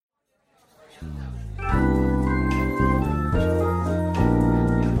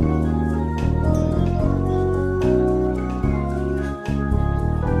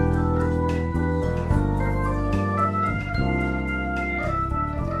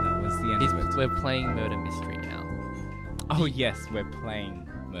it. We're playing Murder Mystery now. Oh yes, we're playing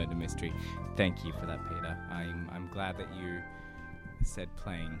Murder Mystery. Thank you for that, Peter. I'm glad that you said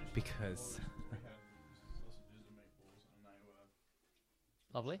playing because.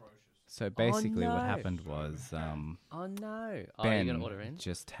 Lovely. So basically, no. what happened was Oh no! Oh, Ben you're gonna order in?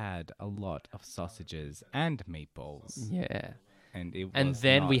 just had a lot of sausages and meatballs, Yeah. and it was And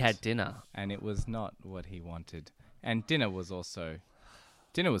then we not- had dinner. and it was not what he wanted. And dinner was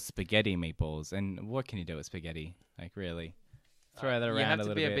spaghetti meatballs. And what can you do with spaghetti? Like really, throw that around You have a to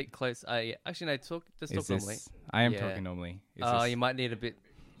little be bit. a bit close. Actually, no. Talk normally. I am Yeah. talking normally. Is Oh, this- you might need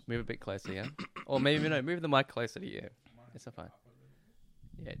move a bit closer, yeah. Or maybe no, move the mic closer to you. It's not fine.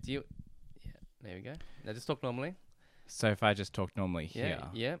 Yeah. Yeah. There we go. Now just talk normally. So if I just talk normally Yeah. here,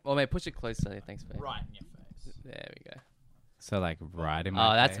 Yeah. Or maybe push it closer. Thanks, babe. Right in your face. There we go. so like right in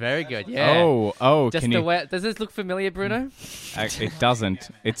my Oh, that's face. very good. Yeah. Oh, Just can the you? way. Does this look familiar, Bruno? It doesn't.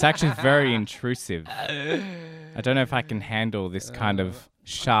 It's actually very intrusive. I don't know if I can handle this kind of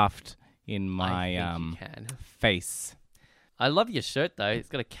shaft in I my think you can. face. I love your shirt though. It's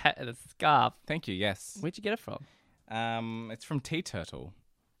got a cat and a scarf. Thank you. Yes. Where'd you get it from? It's from Tea Turtle,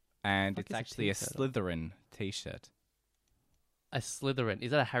 and Fuck it's is a actually a Tea Turtle? Slytherin T-shirt. A Slytherin.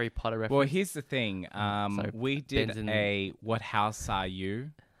 Is that a Harry Potter reference? Well, here's the thing. So We did Ben's in- a "What house are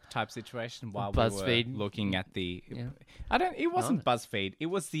you?" type situation while we BuzzFeed. were looking at the. Yeah. It wasn't BuzzFeed. It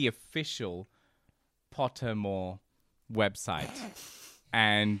was the official Pottermore website,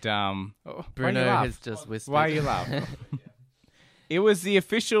 and Bruno why you laugh? has just whispered. Why you laugh? It was the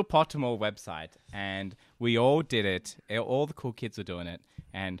official Pottermore website, and we all did it. All the cool kids were doing it,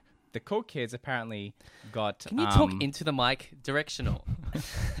 and the cool kids apparently got. Can you talk into the mic? Directional.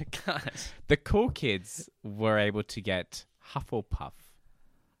 Gosh. The cool kids were able to get Hufflepuff.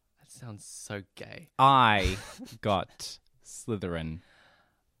 That sounds so gay. I got Slytherin,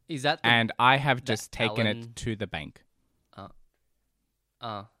 Is that the... and I have just taken Alan- it to the bank.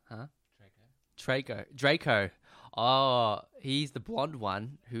 Huh? Draco. Oh, he's the blonde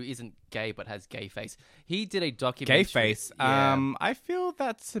one who isn't gay but has gay face. He did a documentary. Gay face. Yeah. I feel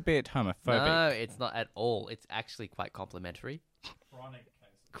that's a bit homophobic. No, it's not at all. It's actually quite complimentary.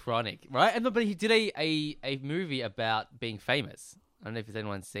 Chronic. Right? And but he did a movie about being famous. I don't know if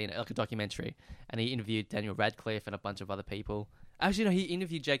anyone's seen it, like a documentary. And he interviewed Daniel Radcliffe and a bunch of other people. Actually, no, he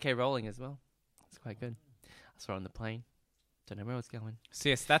interviewed J.K. Rowling as well. It's quite good. I saw it on the plane. Don't know where I was going. So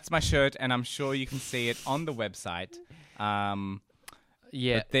yes, that's my shirt, and I'm sure you can see it on the website.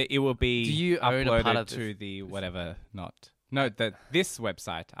 Yeah. But it will be Do you own a part uploaded of this? to the whatever. This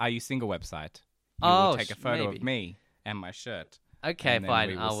website. Are You Single website? You Oh, will take a photo maybe. of me and my shirt. Okay, and then fine.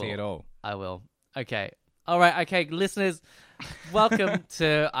 We I will will see it all. I will. Okay. All right. Okay, listeners, welcome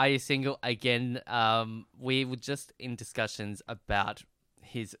to Are You Single again. We were just in discussions about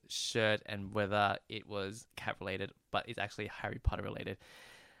his shirt and whether it was cat related, but it's actually Harry Potter related.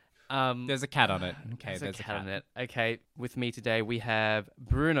 There's a cat on it. Okay, There's a cat on it. it. Okay, with me today we have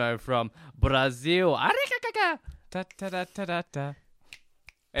Bruno from Brazil. Da, da, da, da, da, da.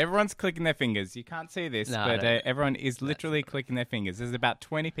 Everyone's clicking their fingers. You can't see this, No, but no. everyone is literally clicking their fingers. There's about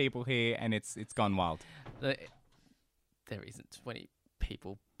 20 people here, and it's gone wild. There isn't 20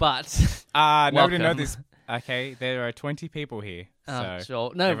 people, but Nobody know welcome. this. Okay, there are 20 people here. So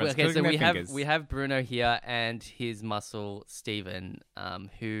sure. No, everyone's okay. So clicking we their have fingers. Bruno here and his muscle Stephen,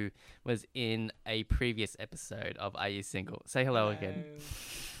 who was in a previous episode of Are You Single? Say hello again.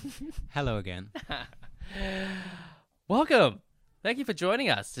 Hello again. Welcome. Thank you for joining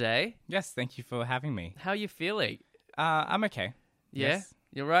us today. Yes, thank you for having me. How are you feeling? I'm okay. Yeah, Yes.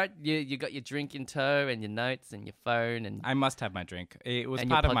 you're right. You got your drink in tow and your notes and your phone and I must have my drink. It was And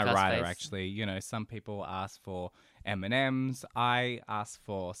your part of my podcast rider, face. actually. You know, some people ask for M&Ms. I ask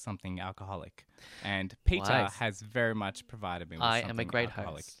for something alcoholic. And Peter Wise. has very much provided me with I something am a great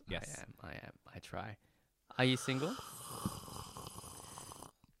alcoholic. host. Yes. I am. I try. Are you single? Oh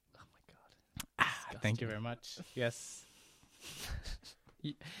my god. Thank you very much. Yes.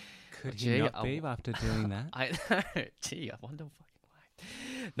 Could Gee, you not be after doing that? I gee, I wonder fucking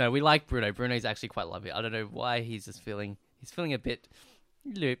why. No, we like Bruno. Bruno's actually quite lovely. I don't know why he's feeling a bit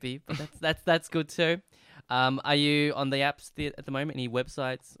loopy, but that's good too. Are you on the apps at the moment? Any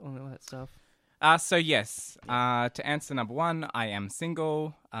websites, all that stuff? So yes, to answer number one, I am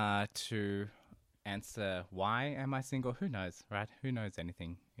single. To answer why am I single? Who knows, right? Who knows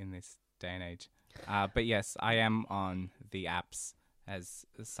anything in this day and age? But yes, I am on the apps, as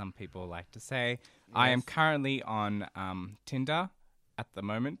some people like to say. I am Yes. currently on Tinder at the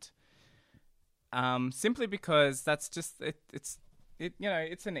moment. Simply because that's just it's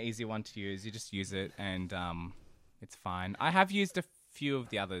an easy one to use. You just use it and it's fine. I have used a few of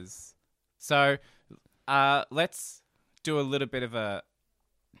the others So, let's do a little bit of a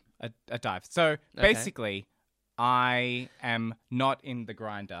dive. So basically, I am not in the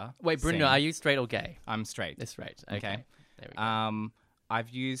grinder. Wait, Bruno, scene. are you straight or gay? I'm straight. That's right. Okay. There we go. I've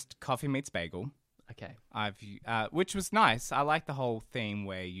used Coffee Meets Bagel. Okay. Which was nice. I like the whole theme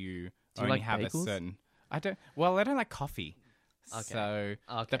where you Do you only like have bagels? a certain. I don't like coffee. Okay. So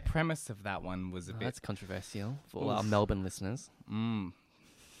Okay. the premise of that one was a bit That's controversial for all our Melbourne listeners.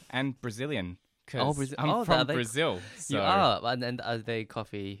 and Brazilian. 'Cause Oh, Brazil. I'm Oh, from are they- Brazil. So You are, and are they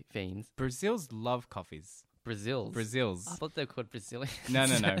coffee fiends? Brazils love coffees. Brazils. Brazils. I thought they were called Brazilians. No.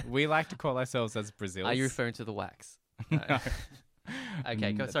 We like to call ourselves as Brazils. Are you referring to the wax? No.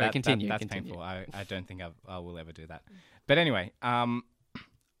 Okay, sorry, continue. That's continue. painful. I don't think I will ever do that. But anyway, so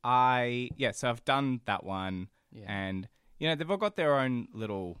I've done that one, Yeah. and they've all got their own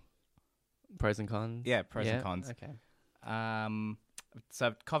little Pros and cons. pros and cons. Okay.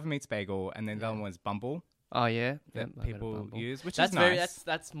 So Coffee Meets Bagel, and then the other one is Bumble Oh yeah. that Yep, I've heard of people Bumble. use, which That's is very. nice.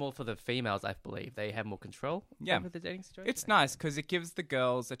 That's more for the females, I believe. They have more control. Yeah. Over the dating situation. It's nice because it gives the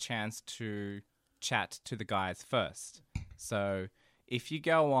girls a chance to chat to the guys first. So if you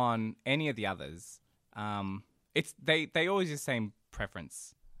go on any of the others, it's they always use the same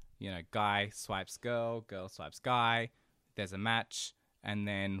preference. Guy swipes girl, girl swipes guy. There's a match, and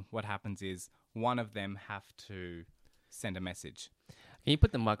then what happens is one of them have to send a message. Can you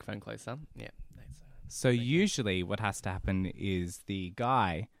put the microphone closer? Yeah. That's, So usually what has to happen is the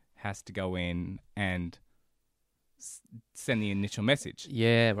guy has to go in and send the initial message.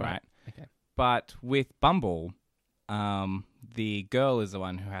 yeah. Right. Right. Okay. But with Bumble, the girl is the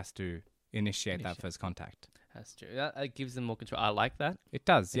one who has to initiate that Initiate. first contact. That's true. That gives them more control. I like that. It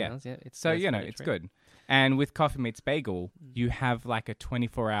does, yeah. Females, yeah. It's So, less it's mandatory. good. And with Coffee Meets Bagel, you have like a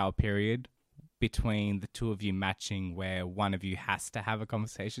 24-hour period between the two of you matching where one of you has to have a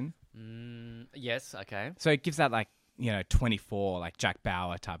conversation. Yes. Okay. So it gives that 24, like Jack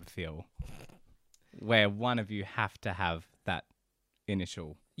Bauer type of feel where one of you have to have that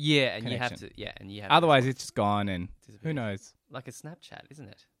initial. Yeah, and you have Connection. to. Yeah, and you have. Otherwise, to it's just gone and who disappear. knows? Like a Snapchat, isn't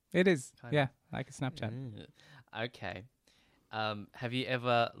it? It is. Kind Yeah, like a Snapchat. Okay. Have you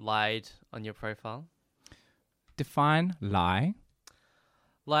ever lied on your profile? Define lie.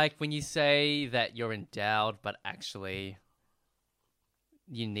 Like when you say that you're endowed, but actually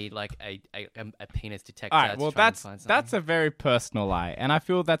you need like a penis detector. All right, to well, try and that's find that's something. a very personal lie, and I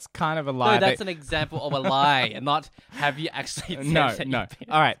feel that's kind of a lie. No, that's an example of a lie, and not have you actually said no, that no. your penis-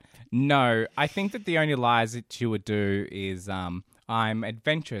 All right, no. I think that the only lies that you would do is I'm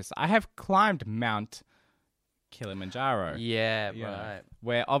adventurous. I have climbed Mount Kilimanjaro. Yeah, you know, right.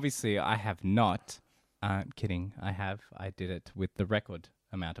 where obviously I have not. Kidding. I have. I did it with the record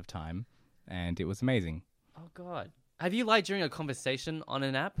amount of time, and it was amazing. Oh God, have you lied during a conversation on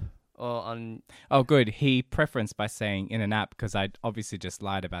an app or on? Oh, good. He preferenced by saying in an app because I obviously just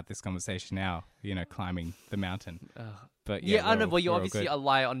lied about this conversation now. Climbing the mountain. But Yeah, I know. we're Well, you we're all obviously good.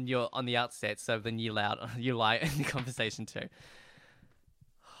 lie on the outset, so then you lie in the conversation too.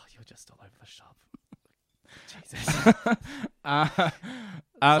 Oh, you're just all over the shop. Jesus.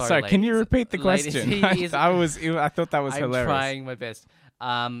 Sorry, can you ladies. repeat the Ladies, question? he is- I thought that was I'm hilarious. trying my best.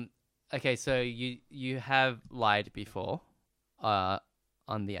 Okay, so you have lied before, on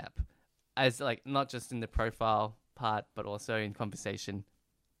the app, as like not just in the profile part, but also in conversation.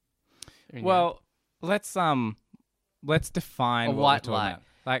 In Well, let's define A what white we're lie. talking about.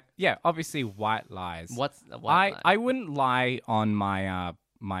 Like, yeah, obviously white lies. what's a white lie? I wouldn't lie on my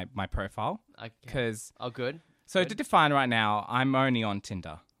my profile Okay. because Oh, good. so Good. to define right now, I'm only on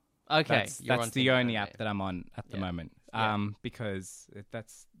Tinder. Okay, That's you're on the Tinder, only okay. app that I'm on at the Yeah. moment. Yeah. Because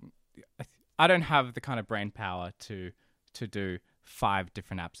I don't have the kind of brain power to do 5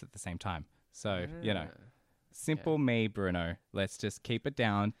 different apps at the same time. So Ah, simple me, Bruno. Let's just keep it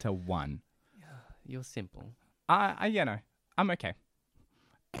down to 1. You're simple. I'm okay.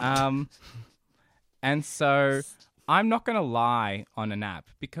 And so I'm not going to lie on an app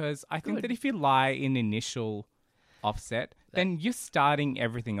because I think Good. that if you lie in initial offset, then you're starting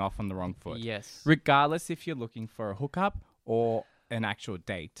everything off on the wrong foot. Yes. Regardless if you're looking for a hookup or an actual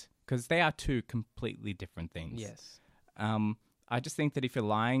date, because they are 2 completely different things. Yes. I just think that if you're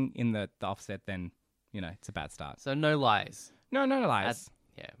lying in the offset, then, it's a bad start. So no lies. No lies.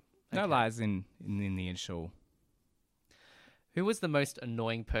 Yeah. No Okay. lies in the initial. Who was the most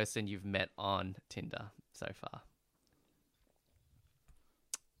annoying person you've met on Tinder so far?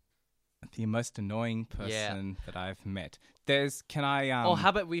 The most annoying person that I've met. Can I Or how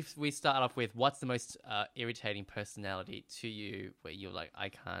about we start off with what's the most irritating personality to you where you're like, I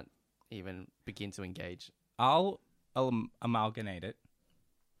can't even begin to engage? I'll amalgamate it.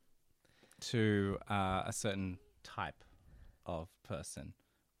 to a certain type of person,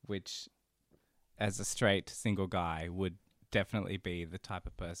 which, as a straight single guy, would definitely be the type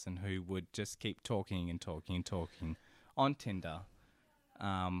of person who would just keep talking and talking and talking on Tinder,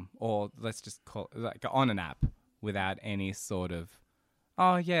 or let's just call like on an app without any sort of,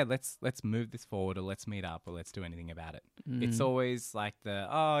 oh yeah, let's move this forward, or let's meet up, or let's do anything about it. It's always like the,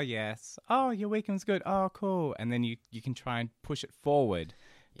 oh yes, oh your weekend was good, oh cool, and then you can try and push it forward,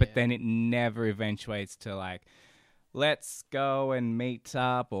 but then it never eventuates to like, let's go and meet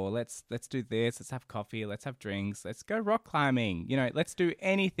up, or let's do this, let's have coffee, let's have drinks, let's go rock climbing. You know, let's do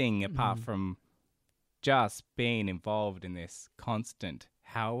anything apart from just being involved in this constant,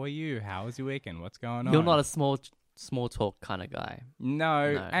 how are you? How was your weekend? What's going on? You're not a small talk kind of guy.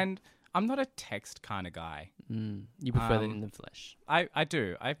 No, and I'm not a text kind of guy. You prefer that in the flesh. I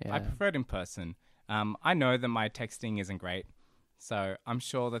do. I prefer it in person. I know that my texting isn't great, so I'm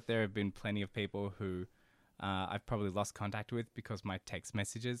sure that there have been plenty of people who I've probably lost contact with because my text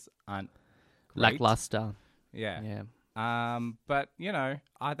messages aren't great. Lackluster. Yeah. But you know,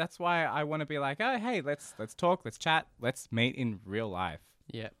 that's why I want to be like, oh, hey, let's talk, let's chat, let's meet in real life.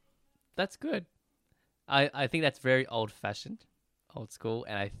 Yeah, that's good. I think that's very old-fashioned, old school,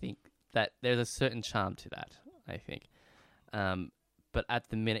 and I think that there's a certain charm to that. I think, but at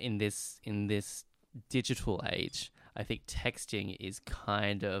the minute in this digital age, I think texting is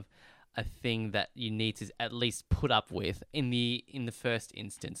kind of a thing that you need to at least put up with in the first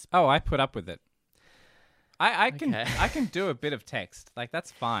instance. Oh, I put up with it. I can Okay. I can do a bit of text, like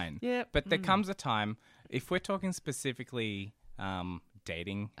that's fine. Yeah, But there comes a time, if we're talking specifically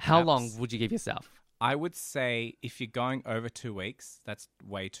dating. How apps, long would you give yourself? I would say if you're going over 2 weeks, that's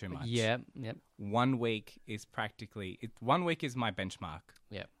way too much. Yeah, yep. 1 week is practically 1 week is my benchmark.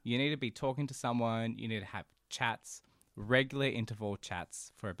 Yep. You need to be talking to someone. You need to have chats, regular interval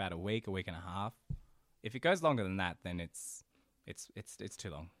chats for about a week and a half. If it goes longer than that, then it's too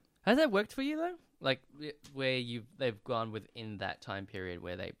long. Has that worked for you though? Like where they've gone within that time period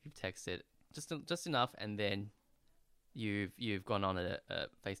where you've texted just enough, and then you've gone on a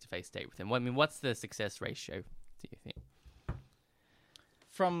face-to-face date with them. I mean, what's the success ratio, do you think?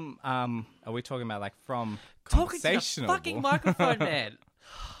 From are we talking about like from Talking to the conversational? fucking microphone, man.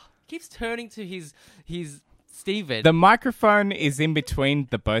 Keeps turning to his Steven. The microphone is in between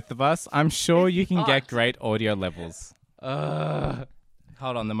the both of us. I'm sure you can get not. great audio levels. Hold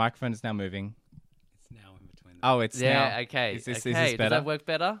on, the microphone is now moving. It's now in between. Oh, it's yeah, now. okay. Is this okay. better? Does that work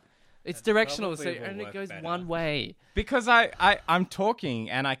better? It's directional, so probably it will only work goes better. one way. Because I'm talking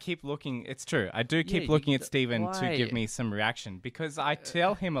and I keep looking. It's true. I do keep Yeah, looking at Steven to why? give me some reaction because I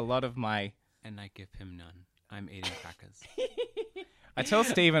tell him a lot of my. And I give him none. I'm eating crackers. I tell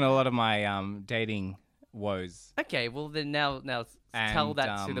Steven a lot of my dating woes. Okay, well then now tell And,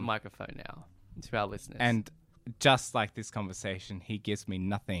 that to the microphone now, to our listeners. And just like this conversation, he gives me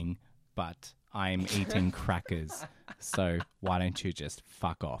nothing but I'm eating crackers. So why don't you just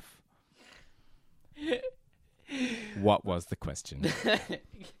fuck off? What was the question?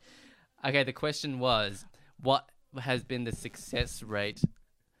 okay, the question was, what has been the success rate?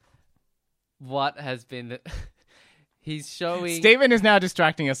 What has been the... He's showing... Steven is now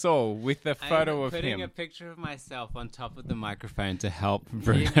distracting us all with the photo I'm of putting him. a picture of myself on top of the microphone to help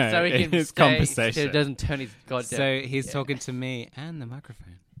Bruno so he in can his stay, so conversation. it doesn't turn his goddamn... So he's talking to me and the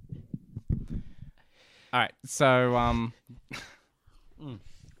microphone. All right, so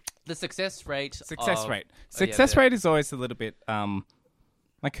The success rate... success of- rate. Oh, yeah, Success the- rate is always a little bit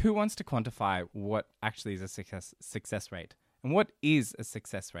like who wants to quantify what actually is a success rate, and what is a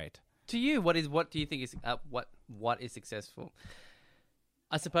success rate? To you, what do you think is what is successful?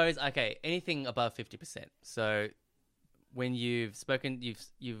 I suppose anything above 50%. So when you've spoken,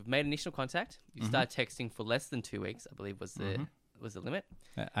 you've made initial contact, you start texting for less than 2 weeks, I believe was the limit.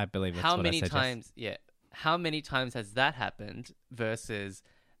 I believe that's How what many I said, times? Yeah, how many times has that happened versus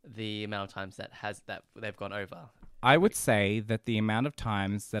the amount of times that they've gone over? I would say that the amount of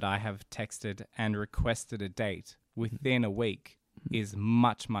times that I have texted and requested a date within a week is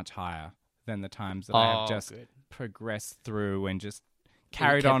much, much higher than the times that I have just good. progressed through and just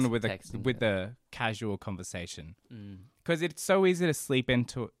carried kept on with texting, the casual conversation. Because it's so easy to slip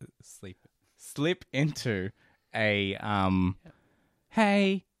into a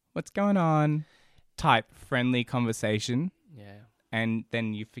hey, what's going on type friendly conversation, Yeah. and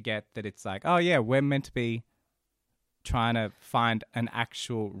then you forget that it's like, oh yeah, we're meant to be trying to find an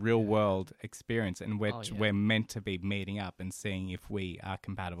actual real world experience, and we're meant to be meeting up and seeing if we are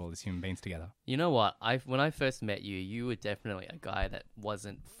compatible as human beings together. You know what? When I first met you, you were definitely a guy that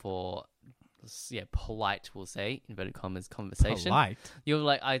wasn't for polite, we'll say, inverted commas, conversation. Polite. You're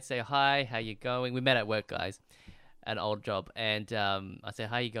like, I'd say, hi, how you going? We met at work, guys, at an old job. And I'd say,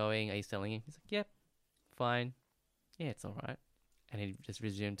 how you going? Are you selling it? He's like, yep, fine. Yeah, it's all right. And he just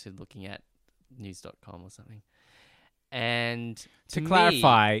resumed to looking at news.com or something. And To me,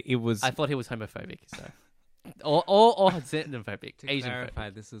 clarify, it was... I thought he was homophobic, so... or xenophobic, To Asian clarify,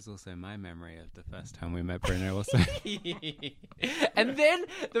 phobic. this is also my memory of the first time we met Bruno also. And then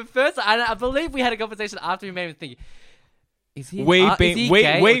I believe we had a conversation after we made him thinking, is he We, is he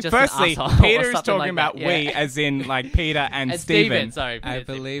gay or just an firstly, asshole or Peter is something talking like about that? we Yeah. as in like Peter and And Stephen. Sorry, I Peter,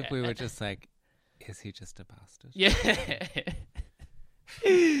 believe Stephen. we were just like, is he just a bastard? Yeah.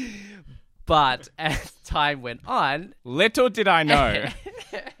 But as time went on, Little did I know.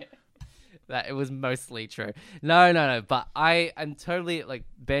 that it was mostly true. No. But I am totally like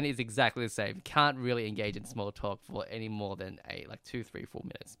Ben is exactly the same. Can't really engage in small talk for any more than 2, 3, 4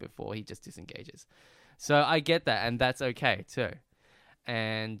 minutes before he just disengages. So I get that, and that's okay too.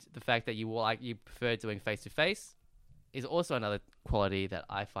 And the fact that you prefer doing face to face is also another quality that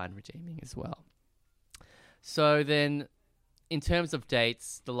I find redeeming as well. So then, in terms of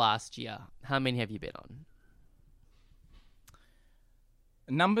dates, the last year, how many have you been on?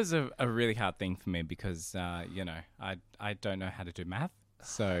 Numbers are a really hard thing for me because, I don't know how to do math.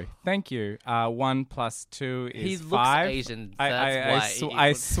 So thank you. 1 plus 2 is He looks 5. Asian, so that's why.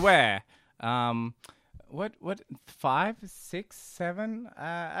 I swear. What? 5, 6, 7?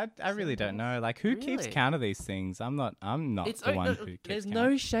 I really don't know. Like, who keeps Really? count of these things? I'm not the one who keeps There's count.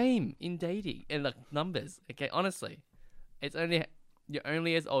 no shame in dating and like numbers. Okay, honestly, you're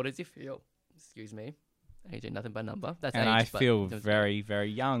only as old as you feel. Excuse me, age ain't nothing but a number. That's And age, I but feel don't- very, very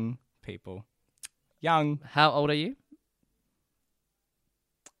young, people. Young. How old are you?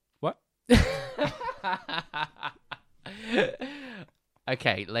 What?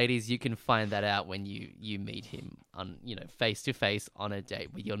 Okay, ladies, you can find that out when you meet him on face to face on a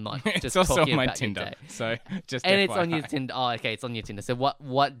date where you're not just It's also talking on my about Tinder. your date. So just And it's on your FYI. Tinder. Oh, okay, it's on your Tinder. So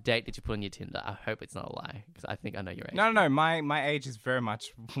what date did you put on your Tinder? I hope it's not a lie because I think I know your age. No. My age is very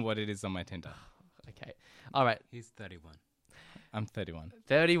much what it is on my Tinder. Okay. All right. He's 31. I'm 31.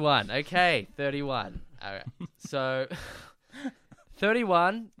 31. Okay, 31. All right. So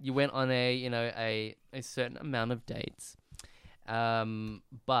 31, you went on a certain amount of dates.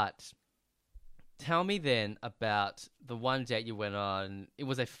 But tell me then about the one date you went on. It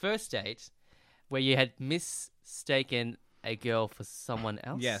was a first date where you had mistaken a girl for someone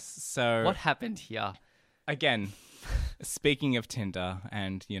else. Yes. So What happened here? again, speaking of Tinder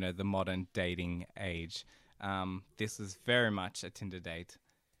and the modern dating age, this was very much a Tinder date,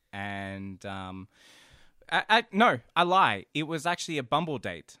 and I lie. It was actually a Bumble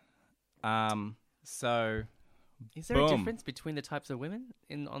date. So. Is there a Boom. difference between the types of women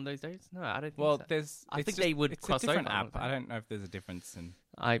on those dates? No, I don't think Well, so. there's. I it's think just- they would it's cross a different over, app. wouldn't they? I don't know if there's a difference in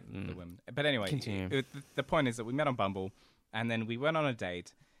the women. But anyway, Continue. the point is that we met on Bumble, and then we went on a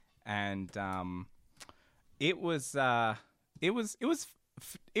date, and it was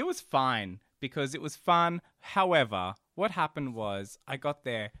fine because it was fun. However, what happened was I got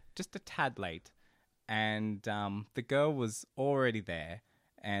there just a tad late, and the girl was already there,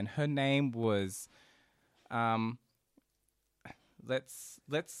 and her name was. Let's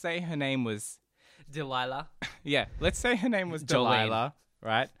say her name was Delilah. yeah. Let's say her name was Jolene. Delilah,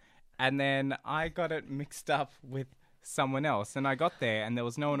 right? And then I got it mixed up with someone else, and I got there, and there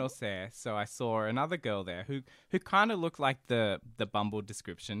was no one else there. So I saw another girl there who kind of looked like the Bumble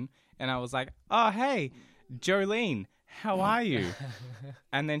description, and I was like, "Oh, hey, Jolene, how are you?"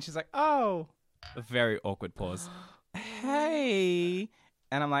 And then she's like, "Oh," a very awkward pause. "Hey,"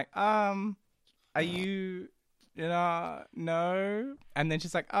 and I'm like, are you, no. And then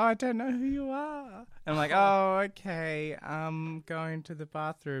she's like, "Oh, I don't know who you are." And I'm like, "Oh, okay. I'm going to the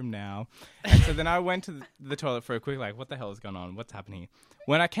bathroom now." And so then I went to the toilet for a quick, like, what the hell is going on? What's happening?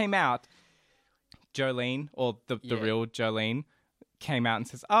 When I came out, Jolene, or the real Jolene, came out and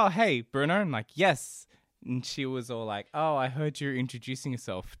says, "Oh, hey, Bruno." I'm like, "Yes." And she was all like, "Oh, I heard you introducing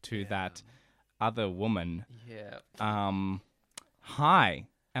yourself to that other woman. Yeah. Hi."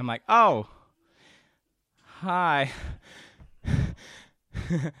 I'm like, "Oh, hi."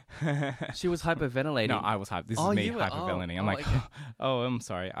 She was hyperventilating. No, I was hyped. This Oh, is me you were- hyperventilating. I'm oh, like, okay. "Oh, I'm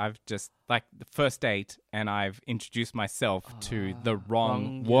sorry. I've just, like, the first date, and I've introduced myself to the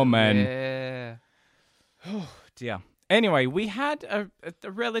wrong woman." Yeah. Dear. Anyway, we had a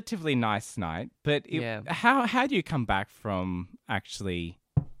relatively nice night, but how do you come back from actually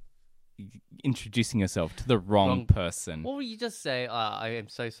introducing yourself to the wrong person? Or you just say, "I am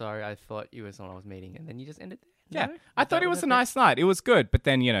so sorry. I thought you were someone I was meeting," and then you just end it there. Yeah, No? I Is thought that it what was a her nice night. It was good, but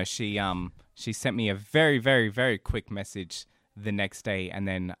then she sent me a very, very, very quick message the next day, and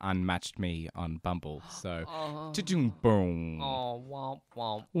then unmatched me on Bumble. So, Oh. cha-chung, boom. Oh, womp,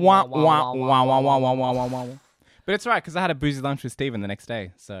 womp, Wah, womp, wah, womp, wah, wah, wah, wah, womp, wah, womp. wah, wah. But it's right because I had a boozy lunch with Steven the next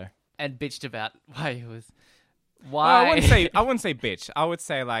day. So And bitched about why he was. well, Why? I wouldn't say bitch. I would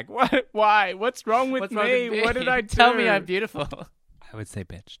say like what? Why? What's wrong with What's me? wrong with me? What did I do? Tell me I'm beautiful. I would say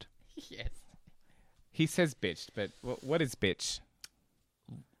bitched. Yes. He says bitch, but what is bitch?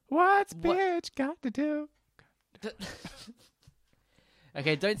 What's What? bitch got to do?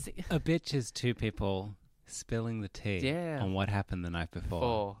 Okay, don't see. A bitch is two people spilling the tea Yeah. on what happened the night before.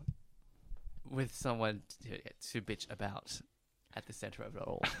 Or with someone to bitch about at the center of it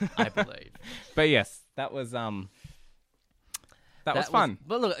all, I believe. But yes, that was that was fun.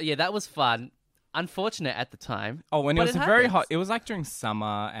 But look, yeah, that was fun. Unfortunate at the time. Oh, and it But was it a very happens. hot. It was like during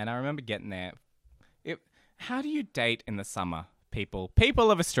summer, and I remember getting there. How do you date in the summer, people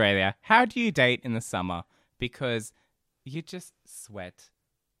of Australia? How do you date in the summer? Because you just sweat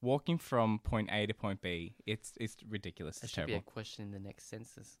walking from point A to point B. It's ridiculous. That It's should be terrible. a question in the next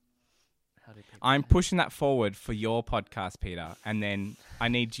census. How do people I'm date? pushing that forward for your podcast, Peter, and then I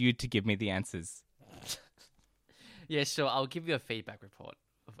need you to give me the answers. Yeah, sure. I'll give you a feedback report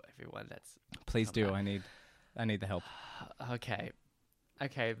of everyone. Please do. Okay. I need the help. Okay.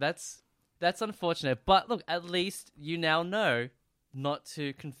 That's unfortunate. But look, at least you now know not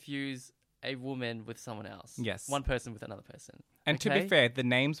to confuse a woman with someone else. Yes. One person with another person. And to Okay? be fair, the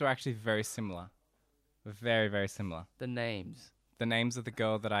names were actually very similar. Very, very similar. The names. The names of the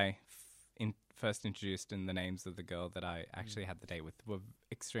girl that I first introduced and the names of the girl that I actually had the date with were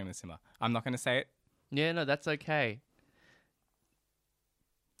extremely similar. I'm not going to say it. Yeah, no, that's okay.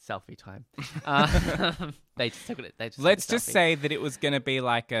 Selfie time. They just took it. They just took Let's a just selfie. say that it was going to be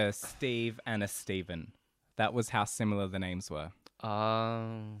like a Steve and a Steven. That was how similar the names were.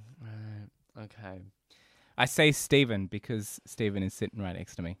 Right. Okay. I say Steven because Steven is sitting right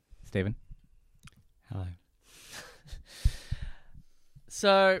next to me. Steven? Hello.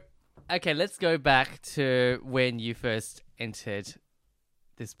 So, okay, let's go back to when you first entered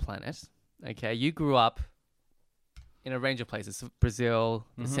this planet. Okay, you grew up in a range of places: Brazil,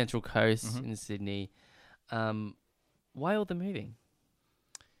 the Central Coast, in Sydney. Why all the moving?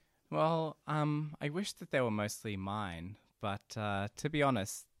 Well, I wish that they were mostly mine, but to be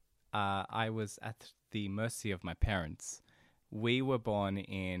honest, I was at the mercy of my parents. We were born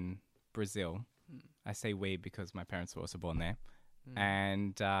in Brazil. I say we because my parents were also born there.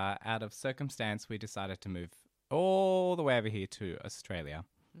 And out of circumstance, we decided to move all the way over here to Australia.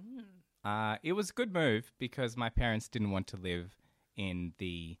 It was a good move because my parents didn't want to live in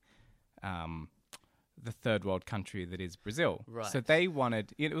the third world country that is Brazil. Right. So they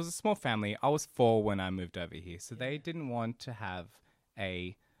wanted, it was a small family. I was 4 when I moved over here. So they didn't want to have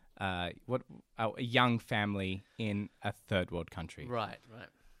a young family in a third world country. Right.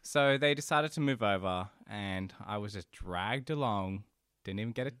 So they decided to move over, and I was just dragged along. Didn't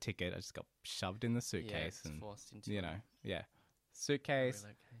even get a ticket. I just got shoved in the suitcase, it's and forced into suitcase,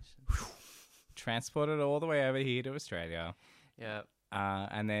 relocation. transported all the way over here to Australia. Yeah.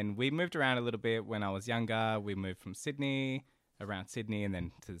 And then we moved around a little bit when I was younger. We moved from around Sydney, and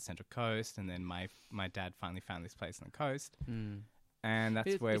then to the Central Coast. And then my dad finally found this place on the coast, and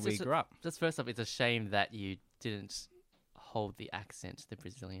that's where we grew up. Just first off, it's a shame that you didn't hold the accent, the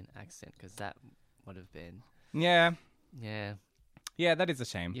Brazilian accent, because that would have been. Yeah, that is a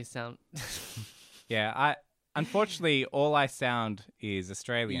shame. You sound. Yeah, unfortunately all I sound is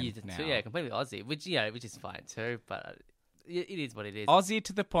Australian now. Yeah, completely Aussie, which is fine too. But it is what it is. Aussie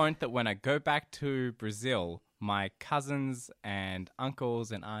to the point that when I go back to Brazil, my cousins and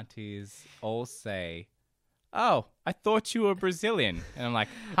uncles and aunties all say, "Oh, I thought you were Brazilian," and I'm like,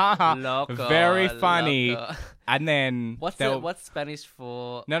 "Haha, Loco, very funny." loco. And then What's Spanish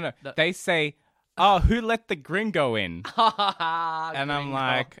for? No, they say, "Oh, who let the gringo in?" And I'm Gringo.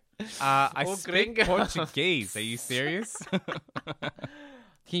 like, "I Oh, speak gringo. Portuguese. Are you serious?"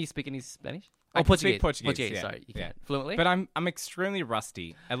 Can you speak any Spanish? I can speak Portuguese, yeah. Sorry, you Yeah. can fluently. But I'm extremely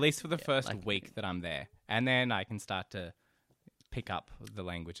rusty, at least for the first like- week that I'm there. And then I can start to pick up the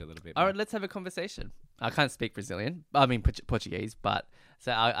language a little bit All more. right, let's have a conversation. I can't speak Brazilian. I mean Portuguese, but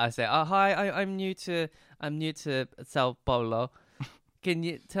so I say, "Oh, hi, I'm new to Sao Paulo. Can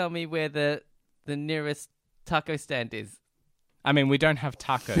you tell me where the nearest taco stand is?" I mean, we don't have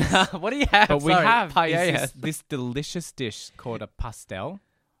tacos. What do you have? But we Sorry, have paella. this delicious dish called a pastel.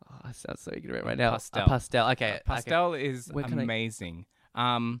 Oh, I sound so ignorant right now. Pastel. A pastel. Okay. Pastel is Where can I- amazing.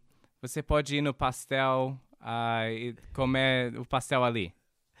 Você pode ir no pastel e comer o pastel ali.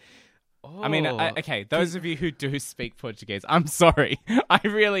 I mean, Oh. okay, those of you who do speak Portuguese, I'm sorry. I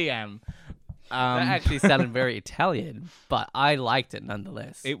really am. That actually sounded very Italian, but I liked it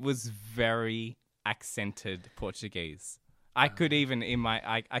nonetheless. It was very accented Portuguese. I could even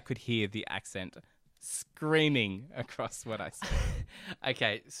I could hear the accent screaming across what I said.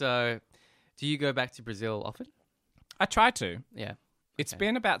 Okay, so do you go back to Brazil often? I try to. Yeah. It's Okay.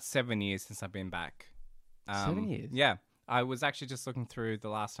 been about 7 years since I've been back. 7 years? Yeah. I was actually just looking through the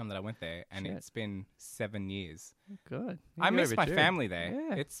last time that I went there, and Shit. it's been 7 years. Good. I You miss my overdue. family there.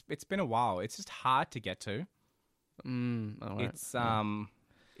 Yeah. It's been a while. It's just hard to get to. All right.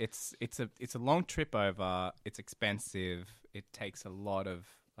 It's a long trip over. It's expensive. It takes a lot of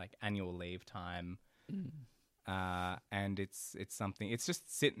like annual leave time. And it's something. It's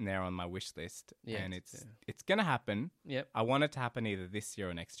just sitting there on my wish list, Yeah, and it's- it's gonna happen. Yep. I want it to happen either this year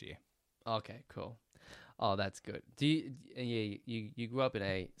or next year. Okay, cool. Oh, that's good. Do you grew up in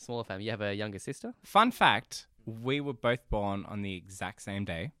a smaller family? You have a younger sister? Fun fact: we were both born on the exact same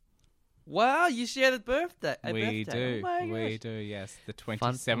day. Wow, you share the birthday. We birthday. do. Oh my We gosh. do. Yes, the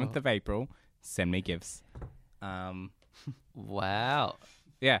 27th fact. of April. Send me gifts. Wow.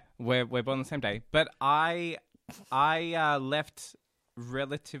 Yeah, we're born on the same day. But I left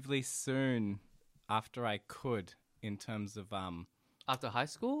relatively soon after I could, in terms of After high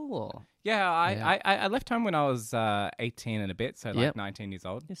school or Yeah, I left home when I was 18 and a bit, so like Yep. 19 years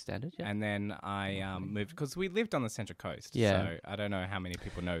old. your standard? Yeah. And then I moved because we lived on the Central Coast. Yeah. So I don't know how many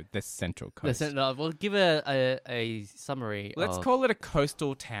people know the Central Coast. Listen, no, we'll give a summary. Let's of, call it a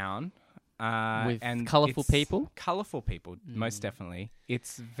coastal town. With and colourful it's people? Colourful people, most definitely.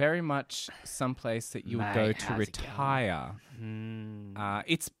 It's very much someplace that you would go Mate, to how's it going? retire. Mm.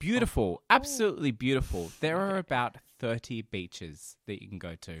 It's beautiful, absolutely beautiful. There are about 30 beaches that you can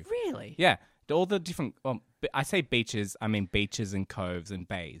go to. Really? Yeah, all the different. I say beaches, I mean beaches and coves and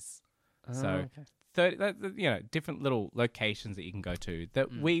bays. So, okay. 30, different little locations that you can go to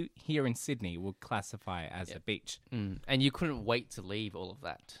that we here in Sydney will classify as a beach. And you couldn't wait to leave all of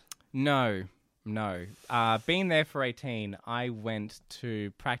that. No. Being there for 18, I went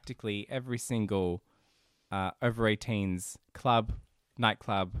to practically every single over 18s club,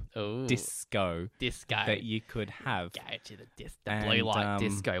 nightclub, Oh, disco disco. that you could have. Go to the blue And, light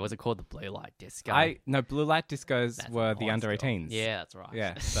disco. Was it called the blue light disco? No, blue light discos That's were the high under school. 18s. Yeah, that's right.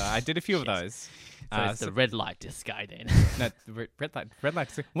 Yeah, so I did a few of Shit. those. So it's the red light disco then. No, the red light.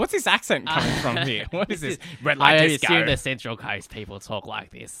 What's this accent coming from here? What is this? Red I light disco. assume the Central Coast people talk like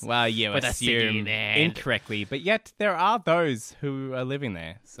this. Well, you with a ciggy assume there. incorrectly, but yet there are those who are living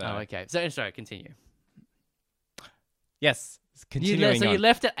there. So Oh, okay. So, sorry, continue. yes, continuing You on.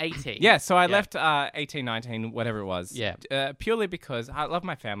 left at 18. Yeah, so I left 18, 19, whatever it was. Yeah. Purely because I love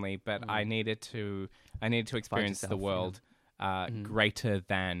my family, but I needed to experience the yourself, world greater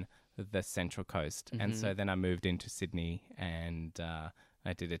than the Central Coast. And so then I moved into Sydney and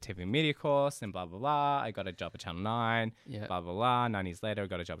I did a TV media course and blah, blah, blah. I got a job at Channel 9, Yeah. blah, blah, blah. 9 years later, I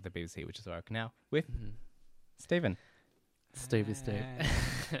got a job at the BBC, which is where I work now with Stephen. Stevie Steve.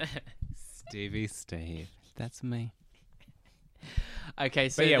 Steve. That's me. Okay,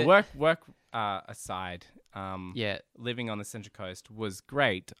 so But yeah, the- work aside, Yeah. living on the Central Coast was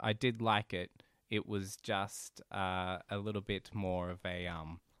great. I did like it. It was just a little bit more of a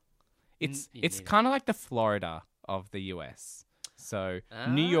it's you it's need it. kind of like the Florida of the US. So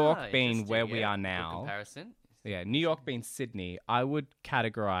New York Ah, being interesting, where we yeah. are Good now, comparison. yeah, New York being Sydney, I would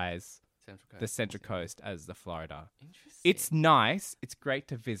categorize Central Coast. the Central Coast as the Florida. Interesting. It's nice, it's great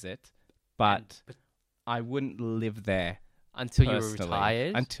to visit, but but I wouldn't live there until you were personally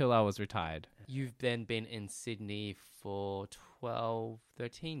retired. until I was retired. You've then been in Sydney for 12,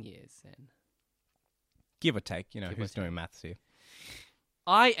 13 years then. Give or take, Give or who's take. doing maths here?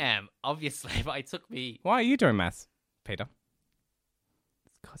 I am, obviously, but it took me... Why are you doing maths, Peter?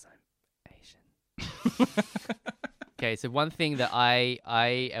 It's because I'm Asian. Okay, so one thing that I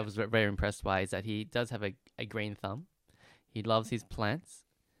was very impressed by is that he does have a green thumb. He loves his plants.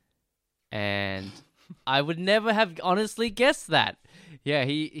 And I would never have honestly guessed that. Yeah,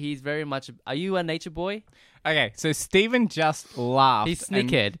 he's very much... Are you a nature boy? Okay, so Stephen just laughed. He and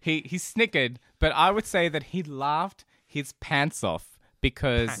snickered. He snickered, but I would say that he laughed his pants off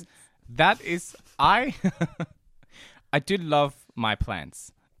because that is I I do love my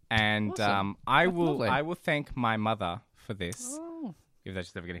plants, and Awesome. I That's lovely. will thank my mother for this. Oh. If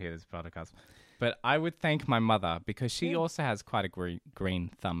she's ever going to hear this podcast, but I would thank my mother because she also has quite a green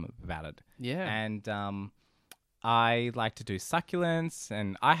thumb about it. Yeah. And I like to do succulents,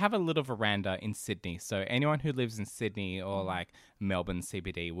 and I have a little veranda in Sydney. So anyone who lives in Sydney or like Melbourne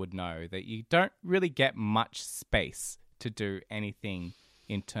CBD would know that you don't really get much space to do anything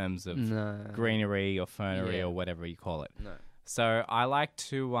in terms of No. greenery or fernery Yeah. or whatever you call it. No. So I like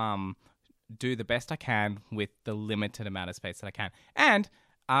to do the best I can with the limited amount of space that I can. And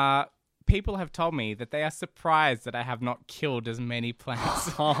people have told me that they are surprised that I have not killed as many plants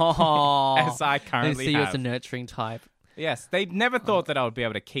as I They currently see you have. as a nurturing type. Yes, they never thought that I would be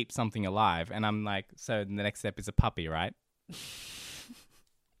able to keep something alive. And I'm like, so the next step is a puppy, right?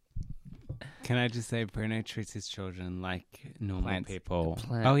 Can I just say Bruno treats his children like normal Plants. people?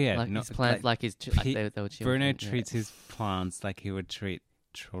 Plant, Oh yeah, like no, his plants, like his like he- they were children. Bruno yeah. treats his plants like he would treat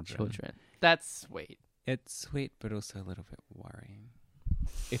children. children. That's sweet. It's sweet, but also a little bit worrying.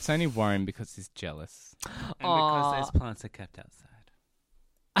 It's only worrying because he's jealous. And because those plants are kept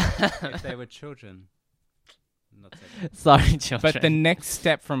outside. If they were children, not so good. Sorry, children. But the next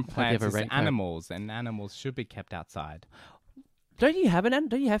step from you have plants a is raincoat. animals, and animals should be kept outside. don't you have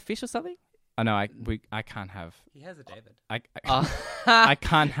Don't you have fish or something? Oh no, I can't have. He has a David. I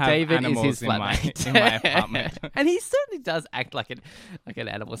can't have David animals is his in my flatmate. in my apartment. And he certainly does act like an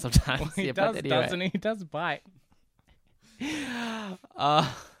animal sometimes. He Yeah, does, but anyway. doesn't he? He does bite.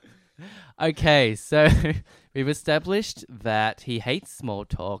 Okay, so we've established that he hates small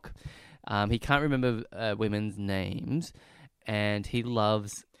talk. He can't remember women's names, and he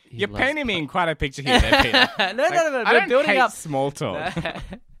loves. You're painting me in quite a picture here, there, Peter. no, no. I We're don't building hate up. small talk.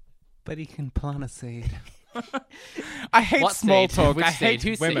 But he can plant a seed. I hate What small seed? talk. Which I seed? hate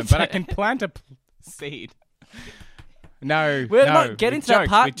Whose women, seed? but I can plant a seed. No, We're no, not getting with to that jokes,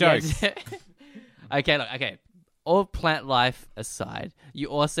 part with jokes. yet. Okay, look. Okay, all plant life aside, you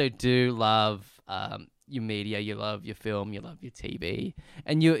also do love your media. You love your film. You love your TV,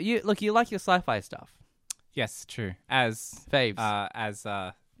 and you look. You like your sci-fi stuff. Yes, true. As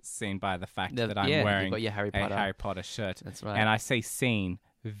Faves. Seen by the fact The- that I'm yeah, you've wearing got your Harry a Potter. Harry Potter shirt. That's right. And I say seen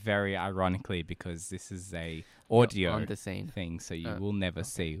very ironically because this is a audio on the scene. thing, so you will never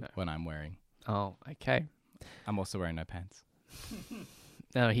see what I'm wearing. Oh, okay. I'm also wearing no pants.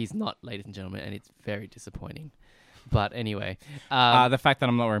 No, he's not, ladies and gentlemen, and it's very disappointing. But anyway, The fact that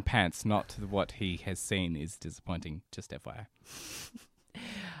I'm not wearing pants, not what he has seen, is disappointing. Just FYI.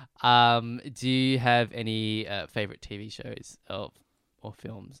 do you have any favorite TV shows or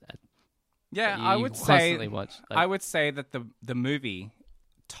films? Yeah, that I you would say constantly watch. I would say that the movie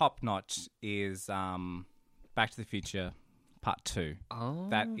top notch is Back to the Future Part 2. Oh.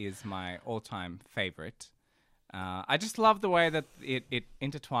 That is my all-time favorite. I just love the way that it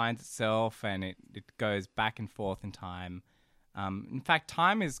intertwines itself and it goes back and forth in time. In fact,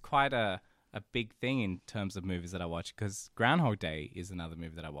 time is quite a big thing in terms of movies that I watch, because Groundhog Day is another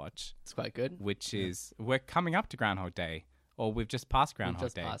movie that I watch, It's quite good. which is we're coming up to Groundhog Day, or we've just passed Groundhog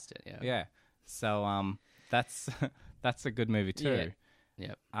Just Day. past it, yeah. Yeah, so that's that's a good movie too. Yeah.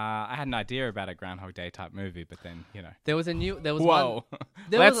 Yep. I had an idea about a Groundhog Day type movie, but then There was one. whoa,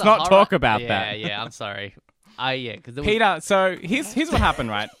 There let's was a not horror- talk about yeah, that. Yeah, I'm sorry. Because Peter, so here's what happened,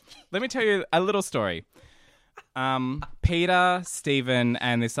 right? Let me tell you a little story. Peter, Stephen,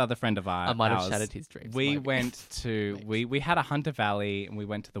 and this other friend of ours. I might have shattered his dreams. We Like- went to we had a Hunter Valley, and we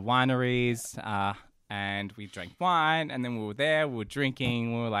went to the wineries, and we drank wine, and then we were there, we were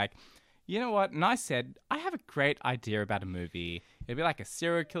drinking, we were like, you know what? And I said, I have a great idea about a movie. It'd be like a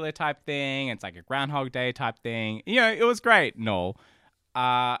serial killer type thing. It's like a Groundhog Day type thing. You know, it was great and all.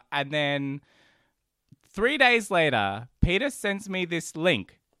 And then 3 days later, Peter sends me this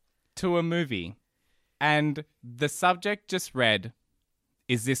link to a movie, and the subject just read,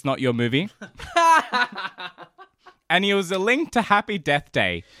 "Is this not your movie?" And it was a link to Happy Death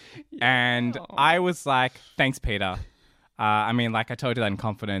Day. And I was like, thanks, Peter. I mean, like I told you that in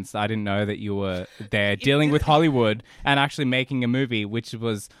confidence. I didn't know that you were there dealing with Hollywood and actually making a movie which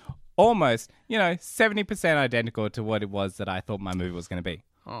was almost, 70% identical to what it was that I thought my movie was going to be.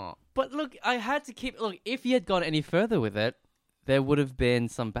 Oh. But look, I had to keep... Look, if you had gone any further with it, there would have been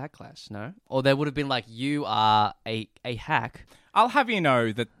some backlash, no? Or there would have been like, you are a hack. I'll have you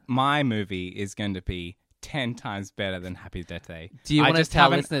know that my movie is going to be 10 times better than Happy Death Day. Do you I want to just tell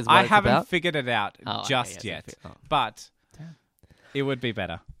haven't- listeners what I it's haven't about? figured it out Oh, okay, just yes, yet. oh. But it would be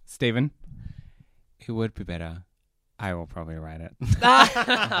better. Stephen? It would be better. I will probably write it.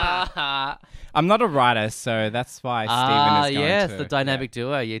 I'm not a writer, so that's why Stephen is going yes, to... the dynamic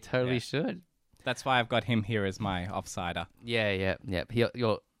duo. You totally Yeah. should. That's why I've got him here as my offsider. Yeah.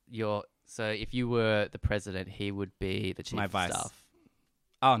 You're. So if you were the president, he would be the chief My of vice. staff.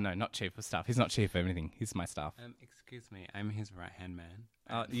 Oh, no, not chief of staff. He's not chief of anything. He's my staff. Excuse me, I'm his right-hand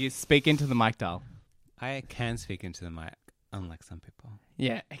man. You speak into the mic, Dal. I can speak into the mic, unlike some people.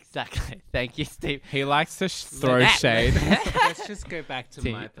 Yeah, exactly. Thank you, Steve. He likes to throw that. shade. Let's just go back to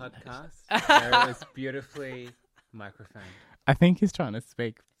my podcast, where it was beautifully microphone. I think he's trying to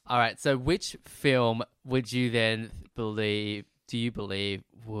speak. All right. So, which film would you then believe? Do you believe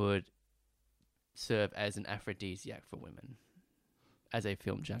would serve as an aphrodisiac for women, as a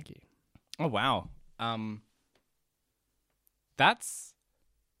film junkie? Oh wow. That's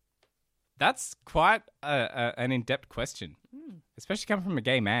quite an in-depth question, especially coming from a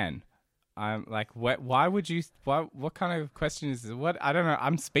gay man. I'm like, why would you? What kind of question is this? What? I don't know.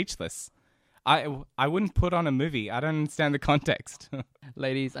 I'm speechless. I wouldn't put on a movie. I don't understand the context.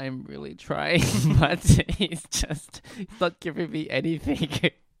 Ladies, I'm really trying, but he's not giving me anything.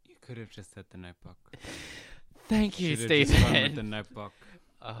 You could have just said The Notebook. Thank you, Should have just gone with The Stephen. Notebook.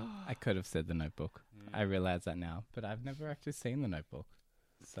 I could have said The Notebook. I realize that now, but I've never actually seen The Notebook.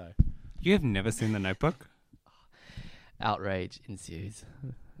 So You have never seen The Notebook? Outrage ensues.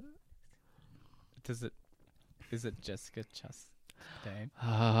 is it Jessica Chastain?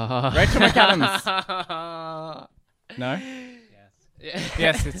 Rachel McAdams. No? Yes.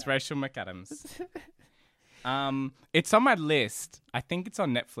 Yes, it's Rachel McAdams. It's on my list. I think it's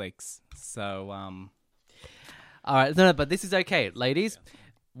on Netflix. So All right, no, but this is okay, ladies.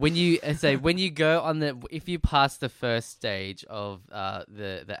 When you go on if you pass the first stage of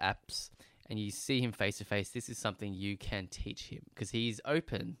the apps and you see him face to face, this is something you can teach him because he's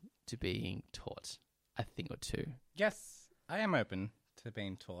open to being taught a thing or two. yes, I am open to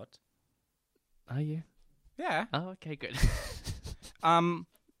being taught. Are you? Yeah. Oh, okay, good.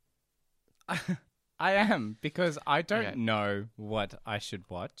 I am because I don't Okay. know what I should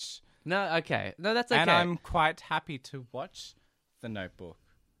watch. No, okay. No, that's okay. And I'm quite happy to watch The Notebook.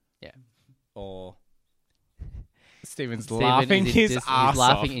 Yeah. Or Steven's Steven laughing is in his he's ass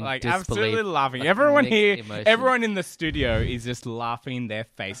laughing off. in Like disbelief, absolutely laughing. like Everyone mixed here, emotions. everyone in the studio is just laughing their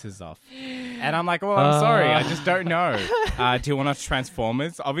faces off. And I'm like, well, I'm sorry. I just don't know. Do you want to watch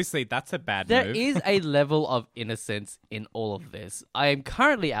Transformers? Obviously, that's a bad There move. is a level of innocence in all of this. I am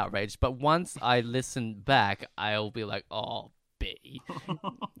currently outraged, but once I listen back, I'll be like, oh, B.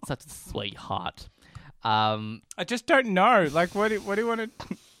 Such a sweetheart. I just don't know. Like, what do you want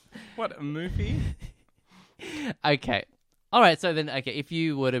to... What, a movie? Okay. All right, so then, okay, if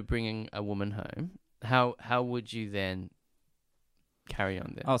you were to bring a woman home, how would you then carry